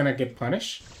 they're gonna get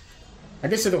punished. I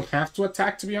guess they don't have to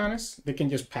attack, to be honest. They can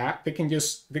just pat. They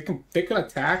could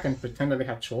attack and pretend that they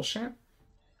have Troll Chant.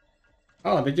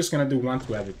 Oh, they're just gonna do 1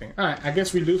 to everything. Alright, I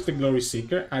guess we lose the Glory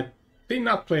Seeker. I did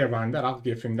not play around that. I'll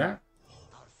give him that.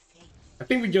 I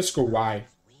think we just go wide.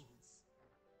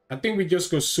 I think we just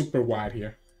go super wide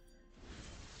here.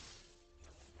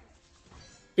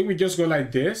 I think we just go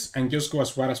like this and just go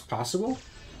as wide as possible.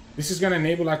 This is going to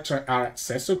enable our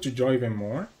Accessor to draw even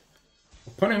more.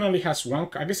 Opponent only has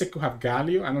 1. I guess I could have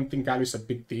Galio. I don't think Galio is a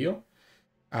big deal.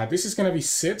 This is going to be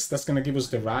 6. That's going to give us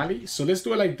the rally. So let's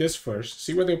do it like this first.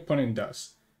 See what the opponent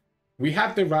does. We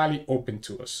have the rally open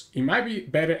to us. It might be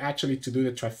better actually to do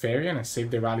the Trifarian and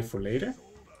save the rally for later.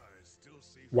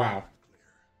 Wow.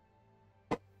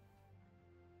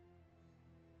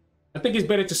 I think it's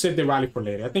better to save the rally for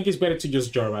later. I think it's better to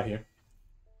just draw right here.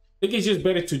 I think it's just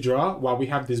better to draw while we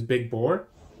have this big board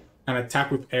and attack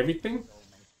with everything.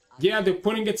 Yeah, the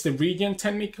opponent gets the regen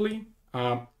technically.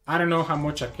 I don't know how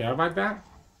much I care about that.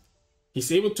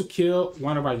 He's able to kill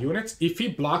one of our units. If he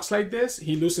blocks like this,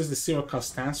 he loses the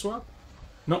 0-cost stance swap.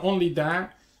 Not only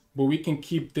that, but we can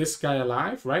keep this guy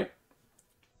alive, right?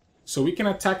 So we can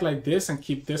attack like this and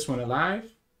keep this one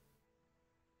alive.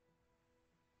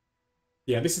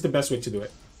 Yeah, this is the best way to do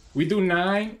it. We do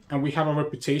 9 and we have a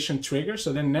reputation trigger.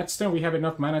 So then next turn we have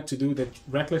enough mana to do the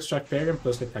Reckless Trifarian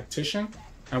plus the Tactician.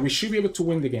 And we should be able to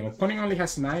win the game. Opponent only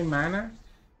has 9 mana.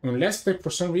 Unless they, for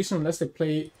some reason, unless they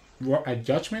play a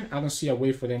Judgment, I don't see a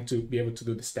way for them to be able to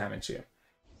do this damage here.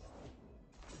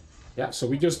 Yeah, so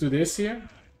we just do this here.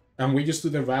 And we just do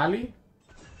the rally.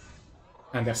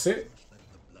 And that's it.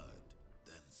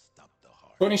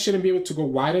 Opponent shouldn't be able to go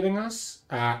wider than us.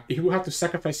 He will have to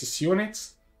sacrifice his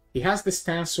units. He has the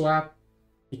stance swap.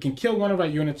 He can kill one of our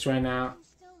units right now.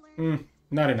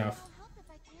 Not enough.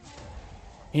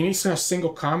 He needs to have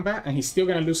single combat, and he's still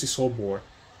going to lose his whole board.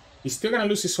 He's still going to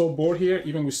lose his whole board here,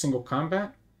 even with single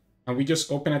combat. And we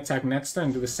just open attack next turn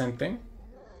and do the same thing.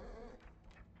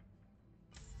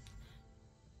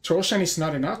 Troll Chant is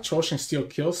not enough. Troll Chant still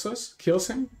kills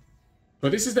him.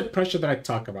 But this is the pressure that I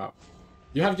talk about.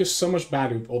 You have just so much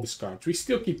value with all these cards. We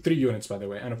still keep 3 units, by the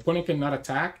way. An opponent cannot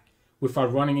attack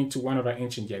without running into one of our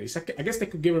Ancient Yetis. I guess they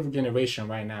could give a regeneration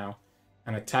right now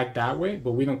and attack that way,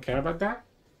 but we don't care about that.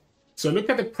 So look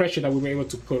at the pressure that we were able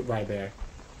to put right there.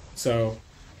 So,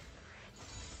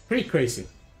 pretty crazy.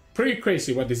 Pretty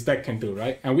crazy what this deck can do,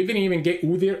 right? And we didn't even get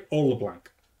Udyr or LeBlanc.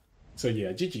 So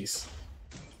yeah, GG's.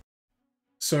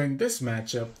 So in this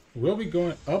matchup, we'll be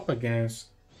going up against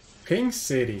Pink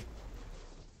City.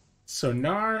 So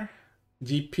Gnar,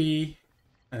 GP,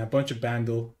 and a bunch of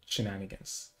Bandle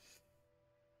shenanigans.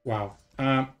 Wow.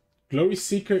 Glory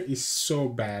Seeker is so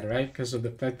bad, right? Because of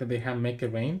the fact that they have Make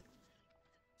It Rain.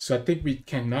 So I think we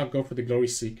cannot go for the Glory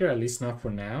Seeker, at least not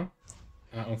for now.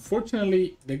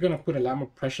 Unfortunately, they're gonna put a lot more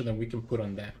pressure than we can put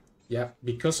on them. Yeah,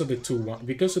 because of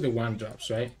the 1 drops,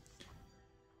 right?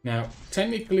 Now,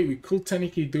 technically, we could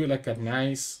technically do like a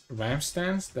nice Ram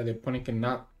stance that the opponent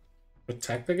cannot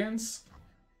protect against.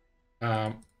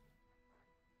 But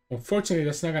Unfortunately,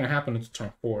 that's not going to happen until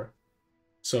turn 4.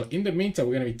 So in the meantime,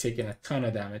 we're going to be taking a ton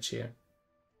of damage here,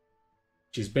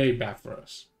 which is very bad for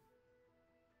us.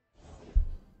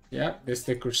 Yeah, this is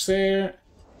the Corsair.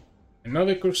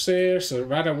 Another Corsair. So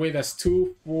right away, that's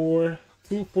 2, 4,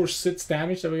 6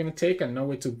 damage that we're going to take, and no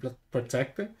way to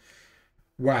protect it.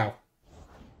 Wow.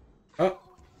 Oh.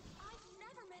 I've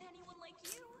never met anyone like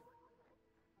you.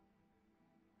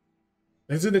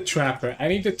 Let's do the Trapper. I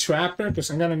need the Trapper because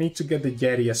I'm going to need to get the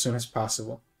Yeti as soon as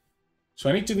possible. So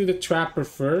I need to do the Trapper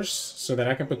first so that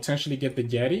I can potentially get the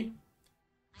Yeti.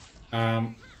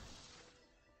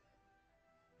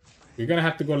 We're going to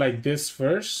have to go like this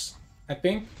first, I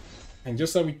think. And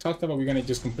just like we talked about, we're going to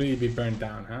just completely be burned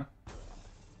down, huh?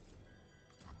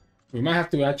 We might have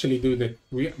to actually do the...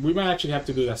 We might actually have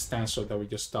to do that stance sword that we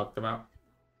just talked about.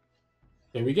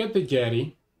 Okay, we get the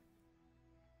Yeti.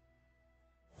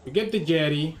 We get the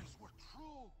Yeti.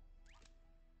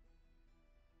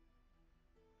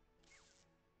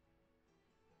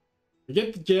 We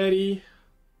get the Yeti.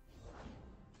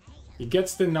 He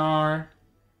gets the Gnar.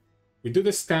 We do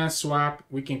the stance swap.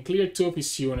 We can clear 2 of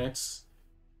his units.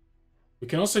 We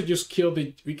can also just kill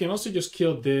the. We can also just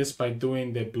kill this by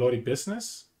doing the bloody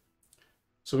business.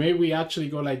 So maybe we actually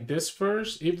go like this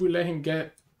first. If we let him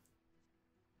get,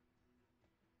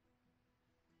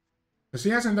 because he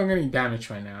hasn't done any damage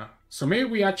right now. So maybe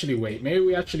we actually wait. Maybe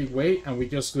we actually wait and we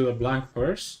just do LeBlanc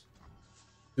first.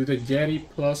 Do the Yeti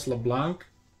plus LeBlanc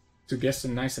to get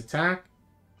some nice attack.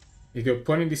 If your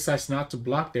opponent decides not to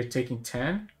block, they're taking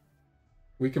 10.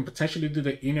 We can potentially do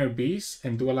the Inner Beast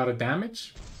and do a lot of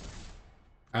damage.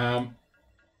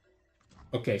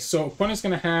 Okay, so opponent's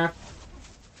gonna have...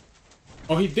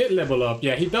 Oh, he did level up.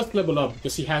 Yeah, he does level up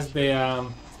because he has the...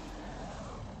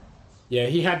 Yeah,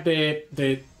 he had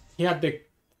the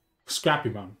Scrappy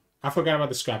Bomb. I forgot about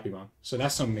the Scrappy Bomb. So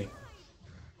that's on me.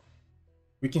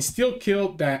 We can still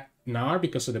kill that Gnar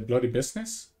because of the bloody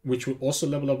business, which will also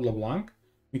level up LeBlanc.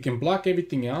 We can block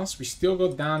everything else. We still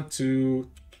go down to...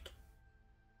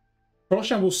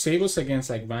 Roshan will save us against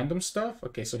like random stuff.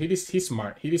 Okay, so he's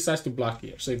smart. He decides to block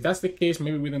here. So if that's the case,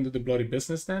 maybe we don't do the bloody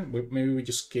business then. Maybe we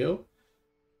just kill.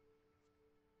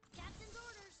 Captain's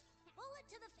orders. Bullet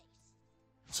to the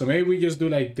face. So maybe we just do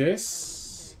like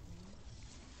this.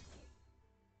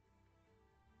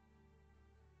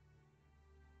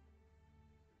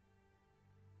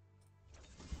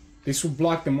 This will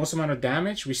block the most amount of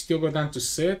damage. We still go down to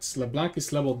 6. LeBlanc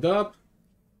is leveled up.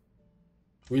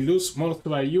 We lose most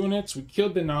of our units. We kill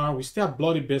the Gnar. We still have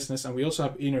bloody business, and we also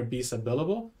have Inner Beast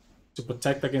available to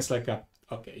protect against like a...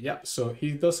 Okay, yeah. So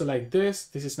he does it like this.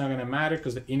 This is not gonna matter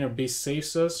because the Inner Beast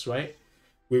saves us, right?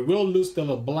 We will lose the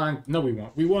LeBlanc. No, we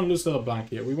won't. We won't lose the LeBlanc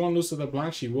here. We won't lose the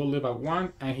LeBlanc. She will live at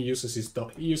 1, and he uses his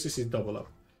double up.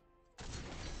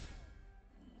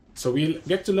 So we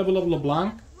get to level up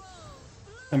LeBlanc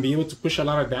and be able to push a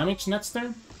lot of damage next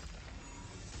turn.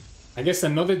 I guess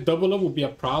another double up would be a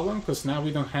problem because now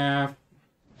we don't have...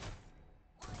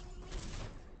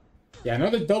 Yeah,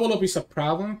 another double up is a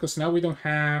problem because now we don't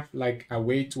have like a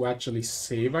way to actually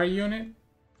save our unit.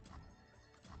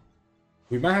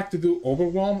 We might have to do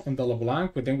Overwhelm on the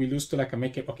LeBlanc, but then we lose to like a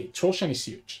make it... Okay, Troshan is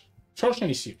huge. Troshan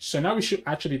is huge. So now we should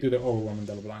actually do the Overwhelm on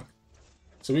the LeBlanc.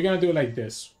 So we're going to do it like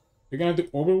this. We're going to do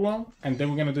Overwhelm, and then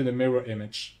we're going to do the Mirror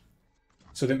Image.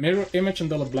 So the Mirror Image on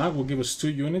the LeBlanc will give us 2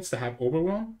 units that have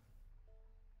Overwhelm.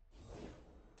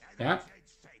 Yeah.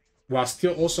 While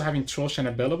still also having Troshan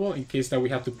available in case that we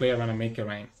have to play around a Maker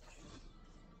Rain.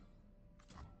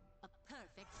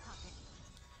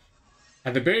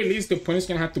 At the very least, the opponent's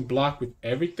going to have to block with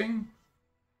everything.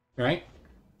 Right?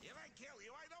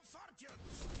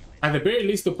 At the very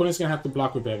least, the opponent's going to have to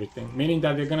block with everything. Meaning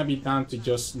that they're going to be down to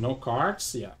just no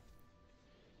cards. Yeah.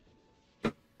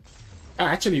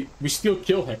 Actually, we still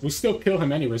kill him. We still kill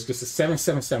him anyways because it's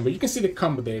 7/7/7. But you can see the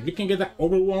combo there. If you can get that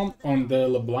Overwhelm on the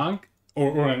LeBlanc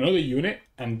or another unit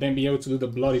and then be able to do the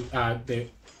bloody the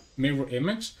Mirror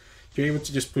Image, you're able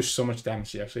to just push so much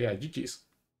damage here. So yeah, GG's.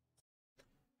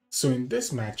 So in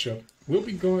this matchup, we'll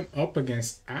be going up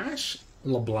against Ashe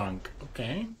LeBlanc.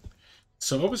 Okay.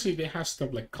 So obviously they have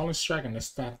stuff like Colin Strike and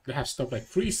they have stuff like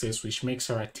Freezes, which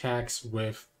makes our attacks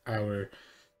with our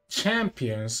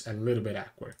champions a little bit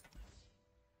awkward.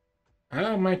 I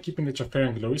don't mind keeping the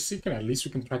Trafarian Glory Seeker. At least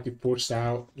we can try to force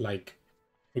out, like,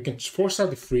 we can force out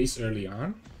the freeze early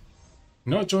on.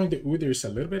 Not joining the Udyr is a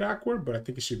little bit awkward, but I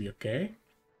think it should be okay.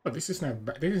 Oh, this is not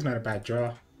a bad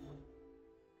draw.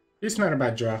 It's not a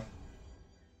bad draw.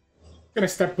 Gonna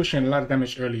start pushing a lot of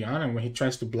damage early on, and when he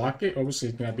tries to block it, obviously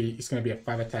it's gonna be a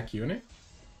 5 attack unit,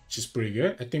 which is pretty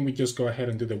good. I think we just go ahead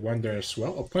and do the Wonder as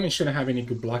well. Opponent shouldn't have any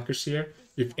good blockers here.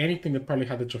 If anything, they probably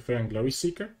have the Trafarian Glory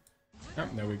Seeker. Oh,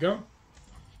 there we go.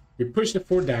 We push the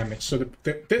 4 damage. So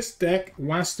this deck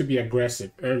wants to be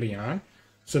aggressive early on.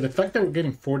 So the fact that we're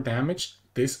getting 4 damage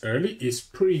this early is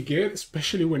pretty good,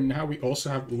 especially when now we also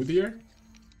have Udyr.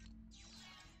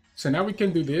 So now we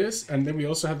can do this, and then we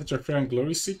also have the Draven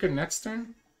Glory Seeker next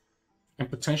turn. And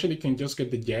potentially can just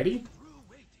get the Yeti.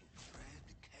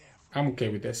 I'm okay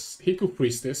with this. He could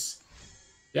freeze this.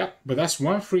 Yep, but that's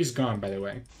 1 freeze gone, by the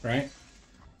way, right?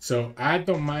 So I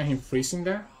don't mind him freezing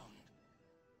that.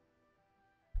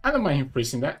 I don't mind him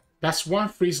freezing that. That's 1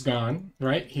 freeze gone,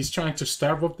 right? He's trying to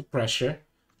starve up the pressure.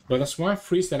 But that's 1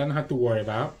 freeze that I don't have to worry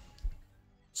about.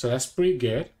 So that's pretty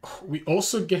good. We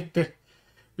also get the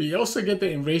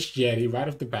Enraged Yeti right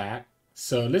off the bat.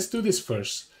 So let's do this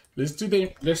first. Let's do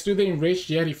the Enraged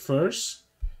Yeti first.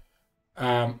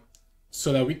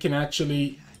 So that we can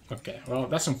actually... Okay, well,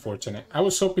 that's unfortunate. I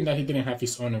was hoping that he didn't have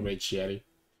his own Enraged Yeti.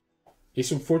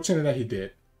 It's unfortunate that he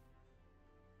did.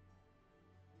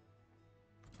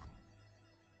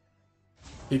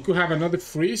 He could have another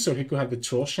freeze, or he could have the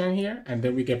Troll Shan here, and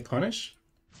then we get punished.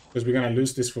 Because we're going to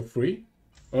lose this for free.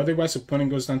 Otherwise,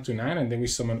 opponent goes down to 9, and then we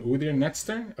summon Udyr next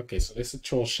turn. Okay, so that's a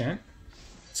Troll Shan.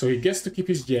 So he gets to keep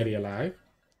his Yeti alive.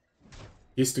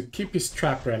 He has to keep his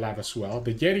Trapper alive as well.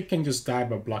 The Yeti can just die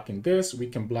by blocking this. We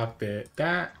can block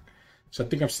that. So I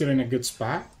think I'm still in a good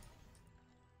spot.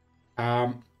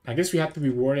 I guess we have to be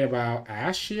worried about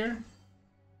Ashe here.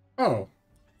 Oh,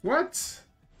 what?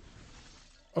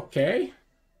 Okay.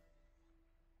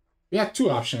 We have 2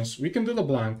 options. We can do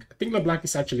LeBlanc. I think LeBlanc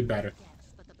is actually better.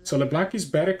 So LeBlanc is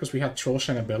better because we have Troll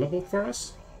Shan available for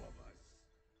us.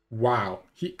 Wow.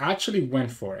 He actually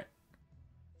went for it.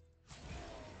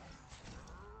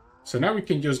 So now we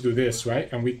can just do this,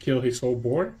 right? And we kill his whole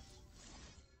board.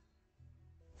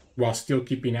 While still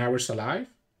keeping ours alive.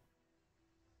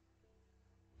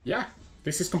 Yeah.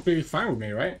 This is completely fine with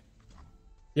me, right?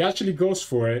 He actually goes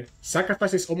for it.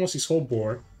 Sacrifices almost his whole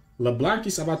board. LeBlanc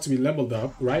is about to be leveled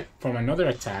up, right, from another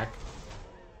attack.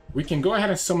 We can go ahead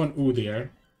and summon Udyr.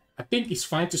 I think it's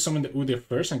fine to summon the Udyr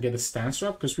first and get the stance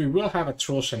up, because we will have a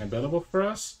Troll Shan available for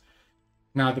us.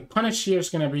 Now, the punish here is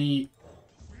going to be...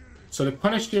 So the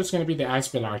punish here is going to be the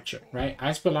Icebell Archer, right?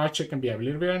 Icebell Archer can be a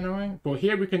little bit annoying, but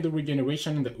here we can do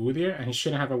regeneration in the Udyr, and he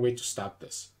shouldn't have a way to stop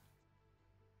this.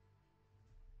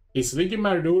 His Legion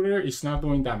Marauder is not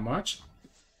doing that much.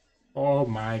 Oh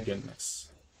my goodness.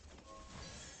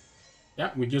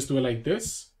 Yeah, we just do it like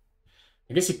this.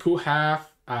 I guess he could have...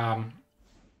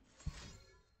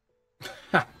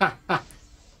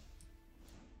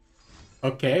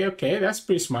 Okay, that's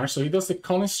pretty smart. So he does the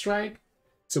Culling Strike.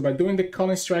 So by doing the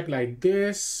Culling Strike like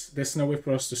this, there's no way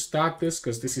for us to stop this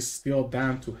because this is still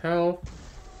down to health.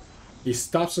 He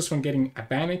stops us from getting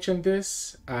advantage on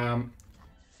this.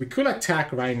 We could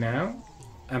attack right now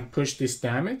and push this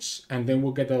damage, and then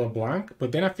we'll get the LeBlanc.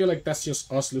 But then I feel like that's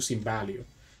just us losing value.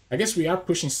 I guess we are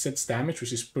pushing 6 damage,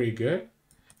 which is pretty good.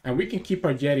 And we can keep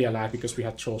our Yeti alive because we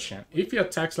have Troll Shan. If he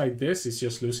attacks like this, it's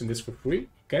just losing this for free.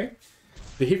 Okay?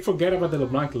 Did he forget about the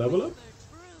LeBlanc level up?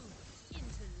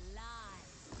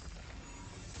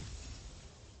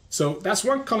 So that's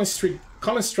one Culling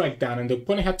Strike down, and the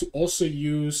opponent had to also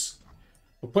use...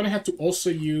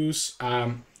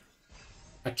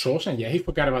 a Troll Shan. Yeah, he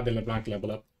forgot about the LeBlanc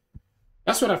level up.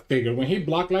 That's what I figured. When he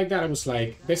blocked like that, I was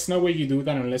like, there's no way you do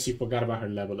that unless you forgot about her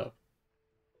level up.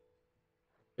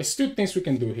 There's 2 things we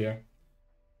can do here.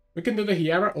 We can do the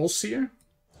Hiera Allseer,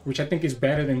 which I think is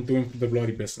better than doing the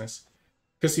Bloody Business.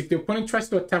 Because if the opponent tries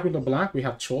to attack with LeBlanc, we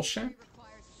have Troll Shan.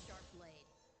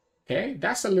 Okay,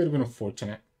 that's a little bit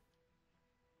unfortunate.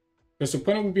 Because the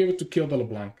opponent will be able to kill the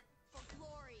LeBlanc.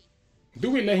 Do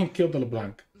we let him kill the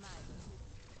LeBlanc?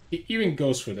 He even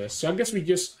goes for this. So I guess we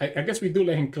just... I guess we do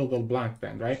let him kill the LeBlanc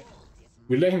then, right?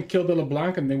 We let him kill the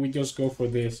LeBlanc and then we just go for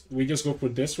this. We just go for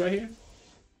this right here.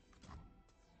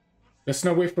 There's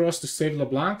no way for us to save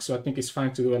LeBlanc, so I think it's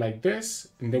fine to do it like this.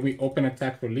 And then we open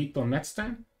attack for lethal next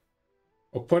time.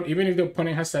 Even if the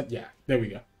opponent has that... Yeah, there we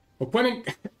go. Opponent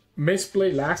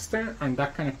misplayed last turn, and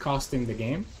that kind of cost him the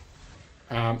game.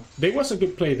 There was a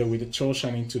good play though with the Troll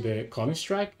Shan into the Culling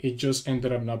Strike. It just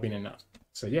ended up not being enough.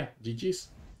 So yeah, GG's.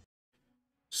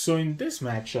 So in this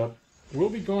matchup, we'll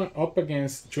be going up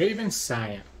against Draven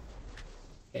Sion.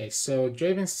 Okay, so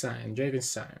Draven Sion.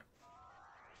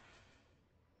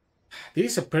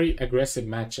 This is a pretty aggressive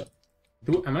matchup.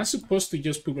 Am I supposed to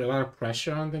just put a lot of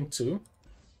pressure on them too?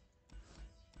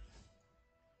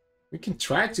 We can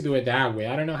try to do it that way.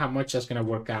 I don't know how much that's going to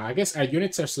work out. I guess our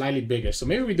units are slightly bigger, so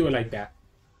maybe we do it like that.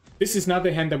 This is not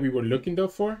the hand that we were looking though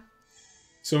for.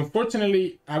 So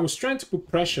unfortunately, I was trying to put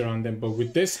pressure on them, but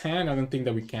with this hand, I don't think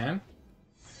that we can.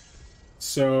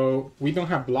 So we don't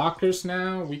have blockers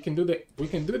now. We can do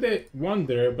the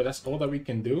wonder, but that's all that we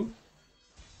can do.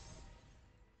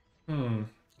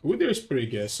 Udyr is pretty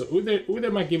good. So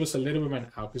Udyr might give us a little bit of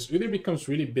an out because Udyr becomes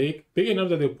really big enough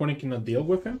that the opponent cannot deal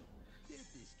with him.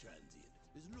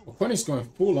 Opponent's going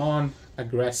full on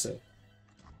aggressive.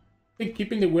 I think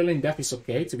keeping the Willing Death is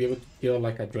okay to be able to kill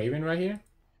like a Draven right here.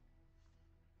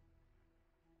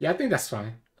 Yeah, I think that's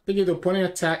fine. I think if the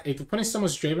opponent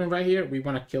summons Draven right here, we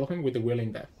want to kill him with the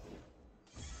Willing Death.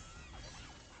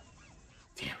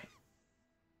 Damn it.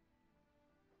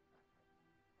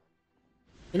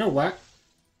 You know what?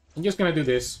 I'm just gonna do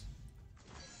this.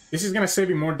 This is gonna save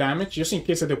me more damage just in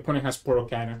case that the opponent has Portal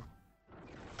Cannon.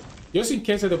 Just in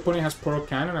case that the opponent has Portal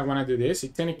Cannon, I want to do this.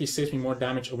 It technically saves me more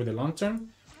damage over the long term.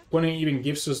 Opponent even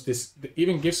gives us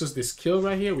this kill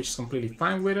right here, which is completely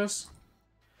fine with us.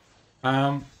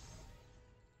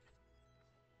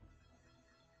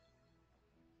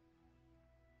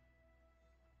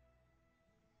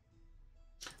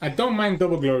 I don't mind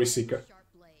double Glory Seeker.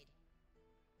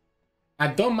 I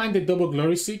don't mind the double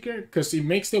Glory Seeker because it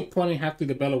makes the opponent have to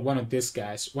develop one of these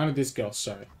girls,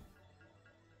 sorry.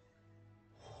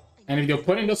 And if the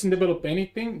opponent doesn't develop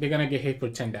anything, they're gonna get hit for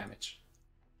 10 damage.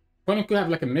 Opponent could have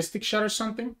like a Mystic Shot or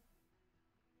something,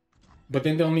 but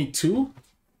then they'll need 2.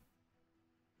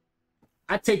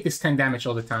 I take this 10 damage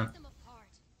all the time.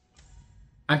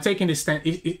 I'm taking this 10.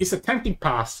 It's a tempting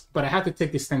pass, but I have to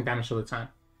take this 10 damage all the time.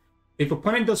 If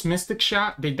opponent does Mystic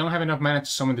Shot, they don't have enough mana to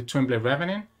summon the Twin Blade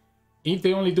Revenant. If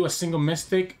they only do a single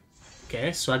Mystic,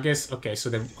 okay, so I guess, okay, so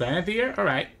the Grenadier,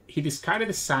 alright, he discarded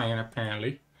the Scion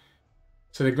apparently.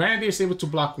 So the Grenadier is able to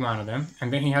block one of them,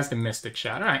 and then he has the Mystic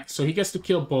Shot. Alright, so he gets to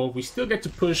kill both. We still get to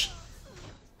push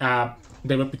the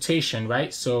Reputation,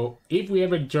 right? So if we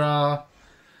ever draw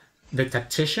the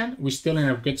Tactician, we're still in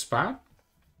a good spot.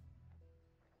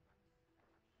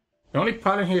 The only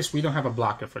problem here is we don't have a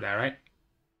blocker for that, right?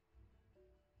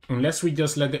 Unless we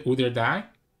just let the Udyr die.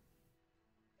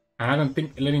 And I don't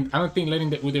think letting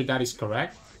the Udyr die is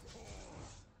correct.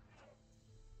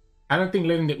 I don't think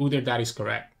letting the Udyr die is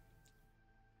correct.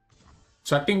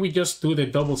 So I think we just do the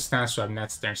double stance swap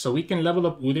next turn. So we can level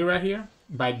up Udyr right here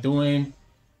by doing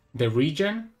the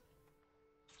regen.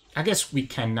 I guess we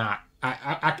cannot.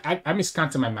 I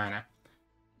miscounted my mana.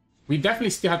 We definitely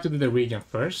still have to do the regen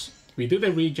first. We do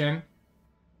the regen.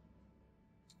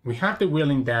 We have the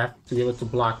Willing Death to be able to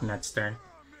block next turn.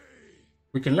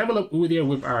 We can level up Udyr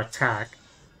with our attack.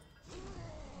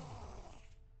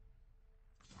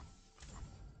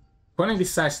 Opponent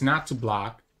decides not to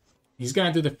block. He's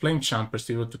gonna do the Flame Chompers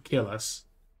to be able to kill us.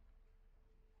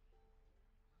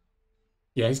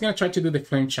 Yeah, he's gonna try to do the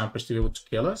Flame Chompers to be able to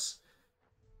kill us.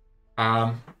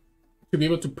 To be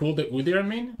able to pull the Udyr, I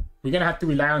mean. We're gonna have to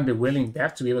rely on the Willing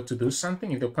Death to be able to do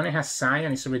something. If the opponent has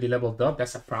Scion, it's already leveled up.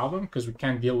 That's a problem because we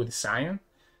can't deal with the Scion.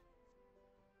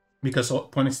 Because the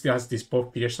opponent still has these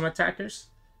both fearsome attackers.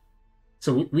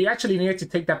 So we actually needed to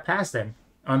take that pass then.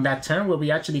 On that turn where we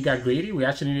actually got greedy, we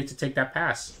actually needed to take that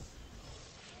pass.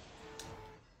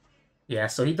 Yeah,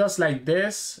 so he does like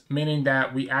this, meaning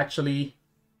that we actually...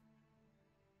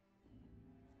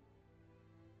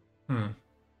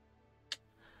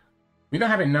 We don't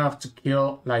have enough to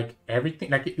kill, like,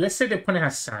 everything. Like, let's say the opponent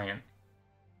has Scion.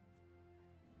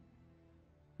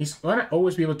 He's gonna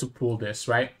always be able to pull this,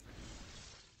 right?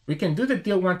 We can do the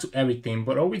deal 1 to everything,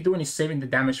 but all we're doing is saving the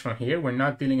damage from here. We're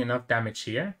not dealing enough damage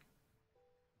here.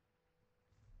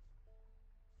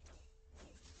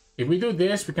 If we do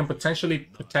this, we can potentially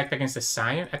protect against the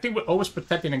Scion. I think we're always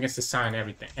protecting against the Scion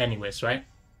everything anyways, right?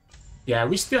 Yeah,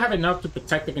 we still have enough to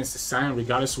protect against the Scion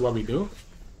regardless of what we do.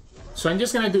 So I'm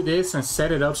just going to do this and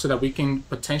set it up so that we can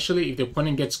potentially, if the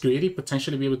opponent gets greedy,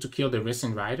 potentially be able to kill the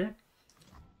Risen Rider.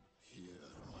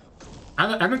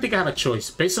 I don't think I have a choice.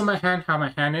 Based on my hand, how my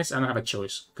hand is, I don't have a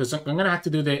choice. Because I'm gonna have to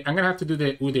do the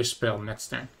Udyr spell next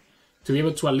turn. To be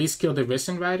able to at least kill the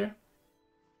Risen Rider.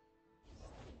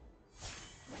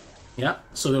 Yeah,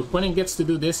 so the opponent gets to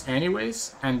do this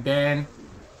anyways, and then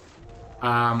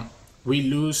we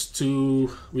lose to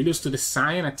the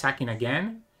Scion attacking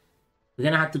again. We're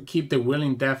gonna have to keep the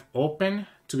Willing Death open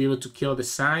to be able to kill the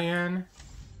Scion.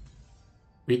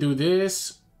 We do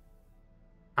this,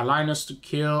 allowing us to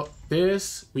kill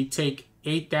this. We take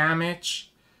 8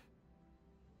 damage.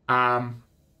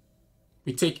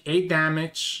 We take 8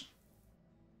 damage,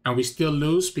 and we still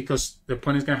lose because the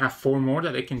opponent's gonna have 4 more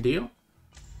that they can deal.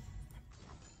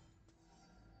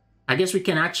 I guess we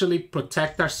can actually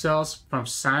protect ourselves from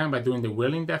Scion by doing the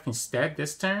Willing Death instead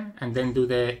this turn, and then do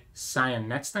the Scion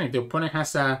next turn. If the opponent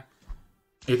has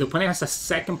a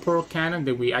second Portal Cannon,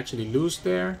 then we actually lose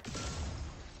there.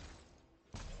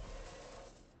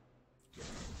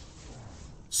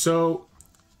 So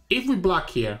if we block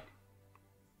here,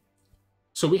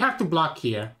 so we have to block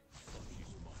here.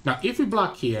 Now, if we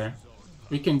block here,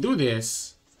 we can do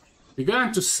this. We go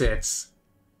down to 6.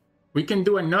 We can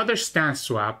do another stance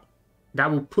swap. That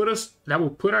will put us. That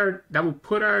will put our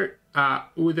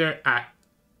Udyr at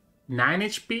 9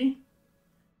 HP,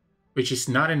 which is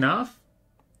not enough.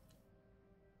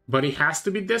 But it has to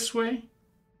be this way.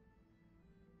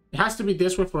 It has to be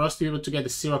this way for us to be able to get the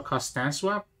 0-cost stance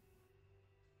swap.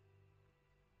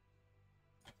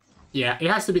 Yeah,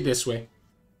 it has to be this way.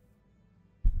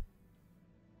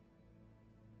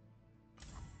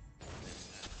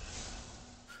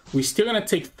 We're still gonna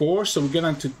take 4, so we get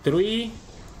on to 3.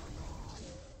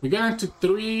 We get on to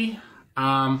 3.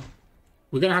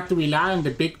 We're gonna have to rely on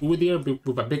the big Udyr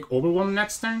with a big Overwhelm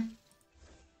next turn.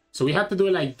 So we have to do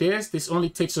it like this. This only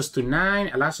takes us to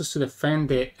 9, allows us to defend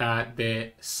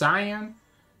the Sion,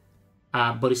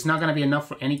 but it's not gonna be enough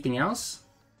for anything else.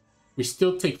 We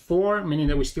still take 4, meaning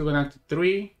that we still go down to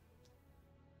 3.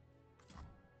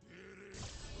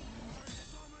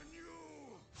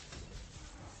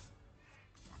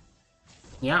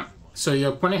 Yeah, so the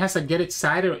opponent has to get it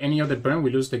side or any other burn, we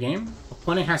lose the game.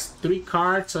 Opponent has 3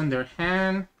 cards on their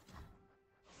hand.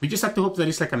 We just have to hope that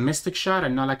it's like a Mystic Shot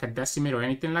and not like a Decimate or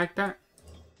anything like that.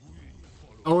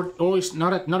 Or it's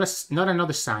not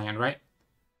another Scion, right?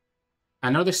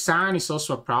 Another Scion is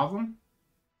also a problem.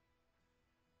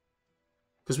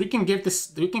 Because we can give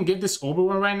this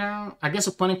Overwhelm right now. I guess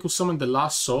opponent could summon the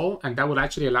Lost Soul, and that would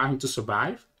actually allow him to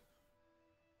survive.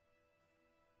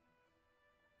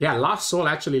 Yeah, Lost Soul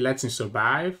actually lets him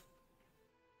survive.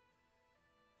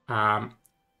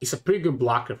 It's a pretty good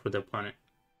blocker for the opponent.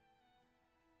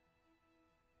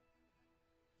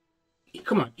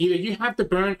 Come on, either you have to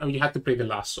burn or you have to play the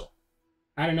Lost Soul.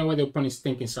 I don't know why the opponent's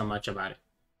thinking so much about it.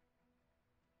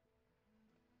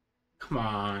 Come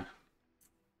on.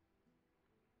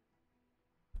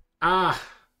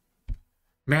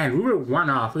 Man, we were 1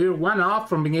 off. We were 1 off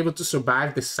from being able to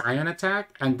survive the Sion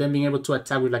attack and then being able to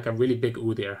attack with like a really big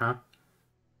Udyr, huh?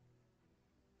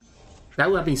 That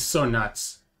would have been so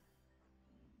nuts.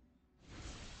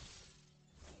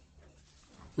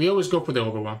 We always go for the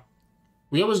Overwhelm.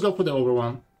 We always go for the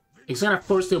Overwhelm. It's gonna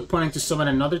force the opponent to summon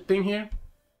another thing here.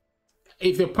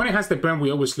 If the opponent has the burn,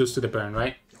 we always lose to the burn,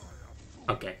 right?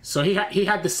 Okay, so he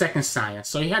had the second Scion.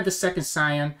 So he had the second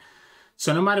Scion.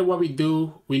 So no matter what we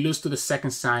do, we lose to the second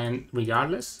Scion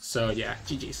regardless. So yeah,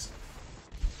 GG's.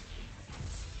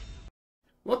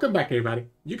 Welcome back, everybody.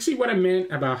 You can see what I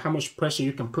meant about how much pressure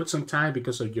you can put sometimes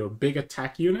because of your big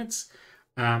attack units.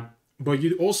 But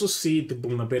you also see the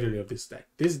vulnerability of this deck.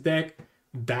 This deck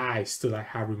dies to like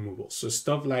hard removal. So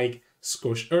stuff like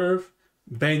Scorched Earth,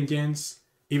 Vengeance,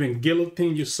 even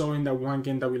Guillotine you saw in that one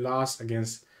game that we lost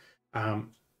against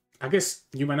I guess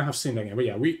you might not have seen that game, but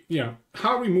yeah,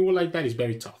 hard removal like that is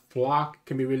very tough. Flock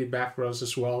can be really bad for us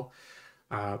as well.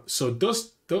 So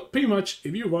those pretty much,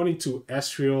 if you run into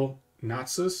Ezreal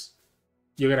Naxos,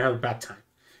 you're gonna have a bad time.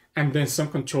 And then some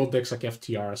control decks like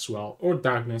FTR as well, or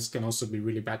Darkness can also be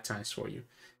really bad times for you.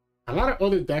 A lot of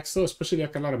other decks though, especially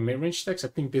like a lot of mid-range decks, I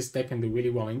think this deck can do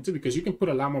really well into because you can put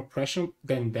a lot more pressure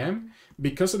than them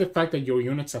because of the fact that your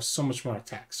units have so much more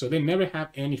attack. So they never have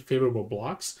any favorable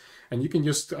blocks and you can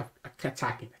just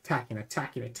attack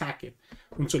it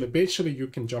until eventually you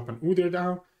can drop an Udyr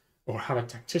down or have a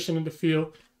tactician in the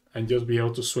field and just be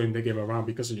able to swing the game around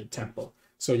because of your tempo.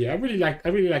 So yeah, I really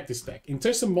like this deck. In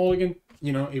terms of mulligan,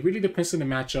 you know, it really depends on the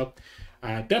matchup.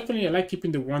 Definitely, I like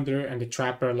keeping the Wanderer and the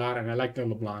Trapper a lot, and I like the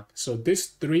LeBlanc. So these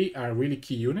 3 are really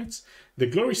key units. The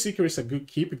Glory Seeker is a good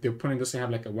keep if the opponent doesn't have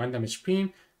like a 1 damage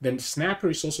pin. Then the Snapper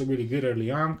is also really good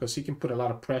early on because he can put a lot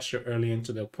of pressure early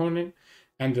into the opponent.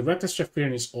 And the Reckless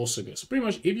Traffican is also good. So pretty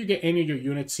much if you get any of your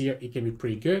units here, it can be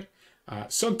pretty good.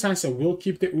 Sometimes I will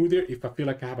keep the Udyr if I feel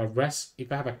like I have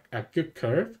a good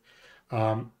curve.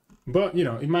 But you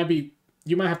know, you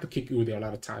might have to kick Udyr a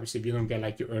lot of times if you don't get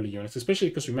like your early units, especially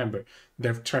because remember, the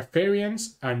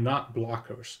Trafarians are not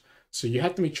blockers. So you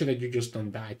have to make sure that you just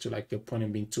don't die to like the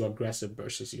opponent being too aggressive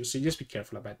versus you. So just be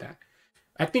careful about that.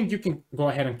 I think you can go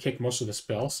ahead and kick most of the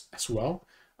spells as well.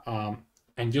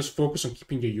 And just focus on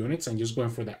keeping your units and just going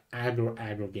for that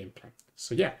aggro game plan.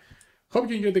 So yeah, hope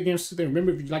you enjoyed the games today.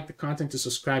 Remember, if you like the content, to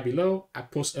subscribe below. I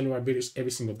post LOR videos every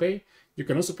single day. You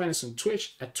can also find us on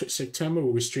Twitch at Twitch Sirturmund, where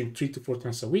we stream 3 to 4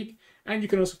 times a week. And you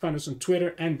can also find us on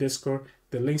Twitter and Discord.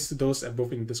 The links to those are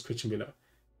both in the description below.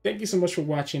 Thank you so much for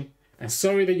watching. And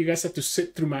sorry that you guys have to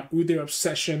sit through my Udyr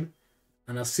obsession.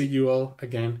 And I'll see you all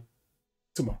again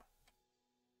tomorrow.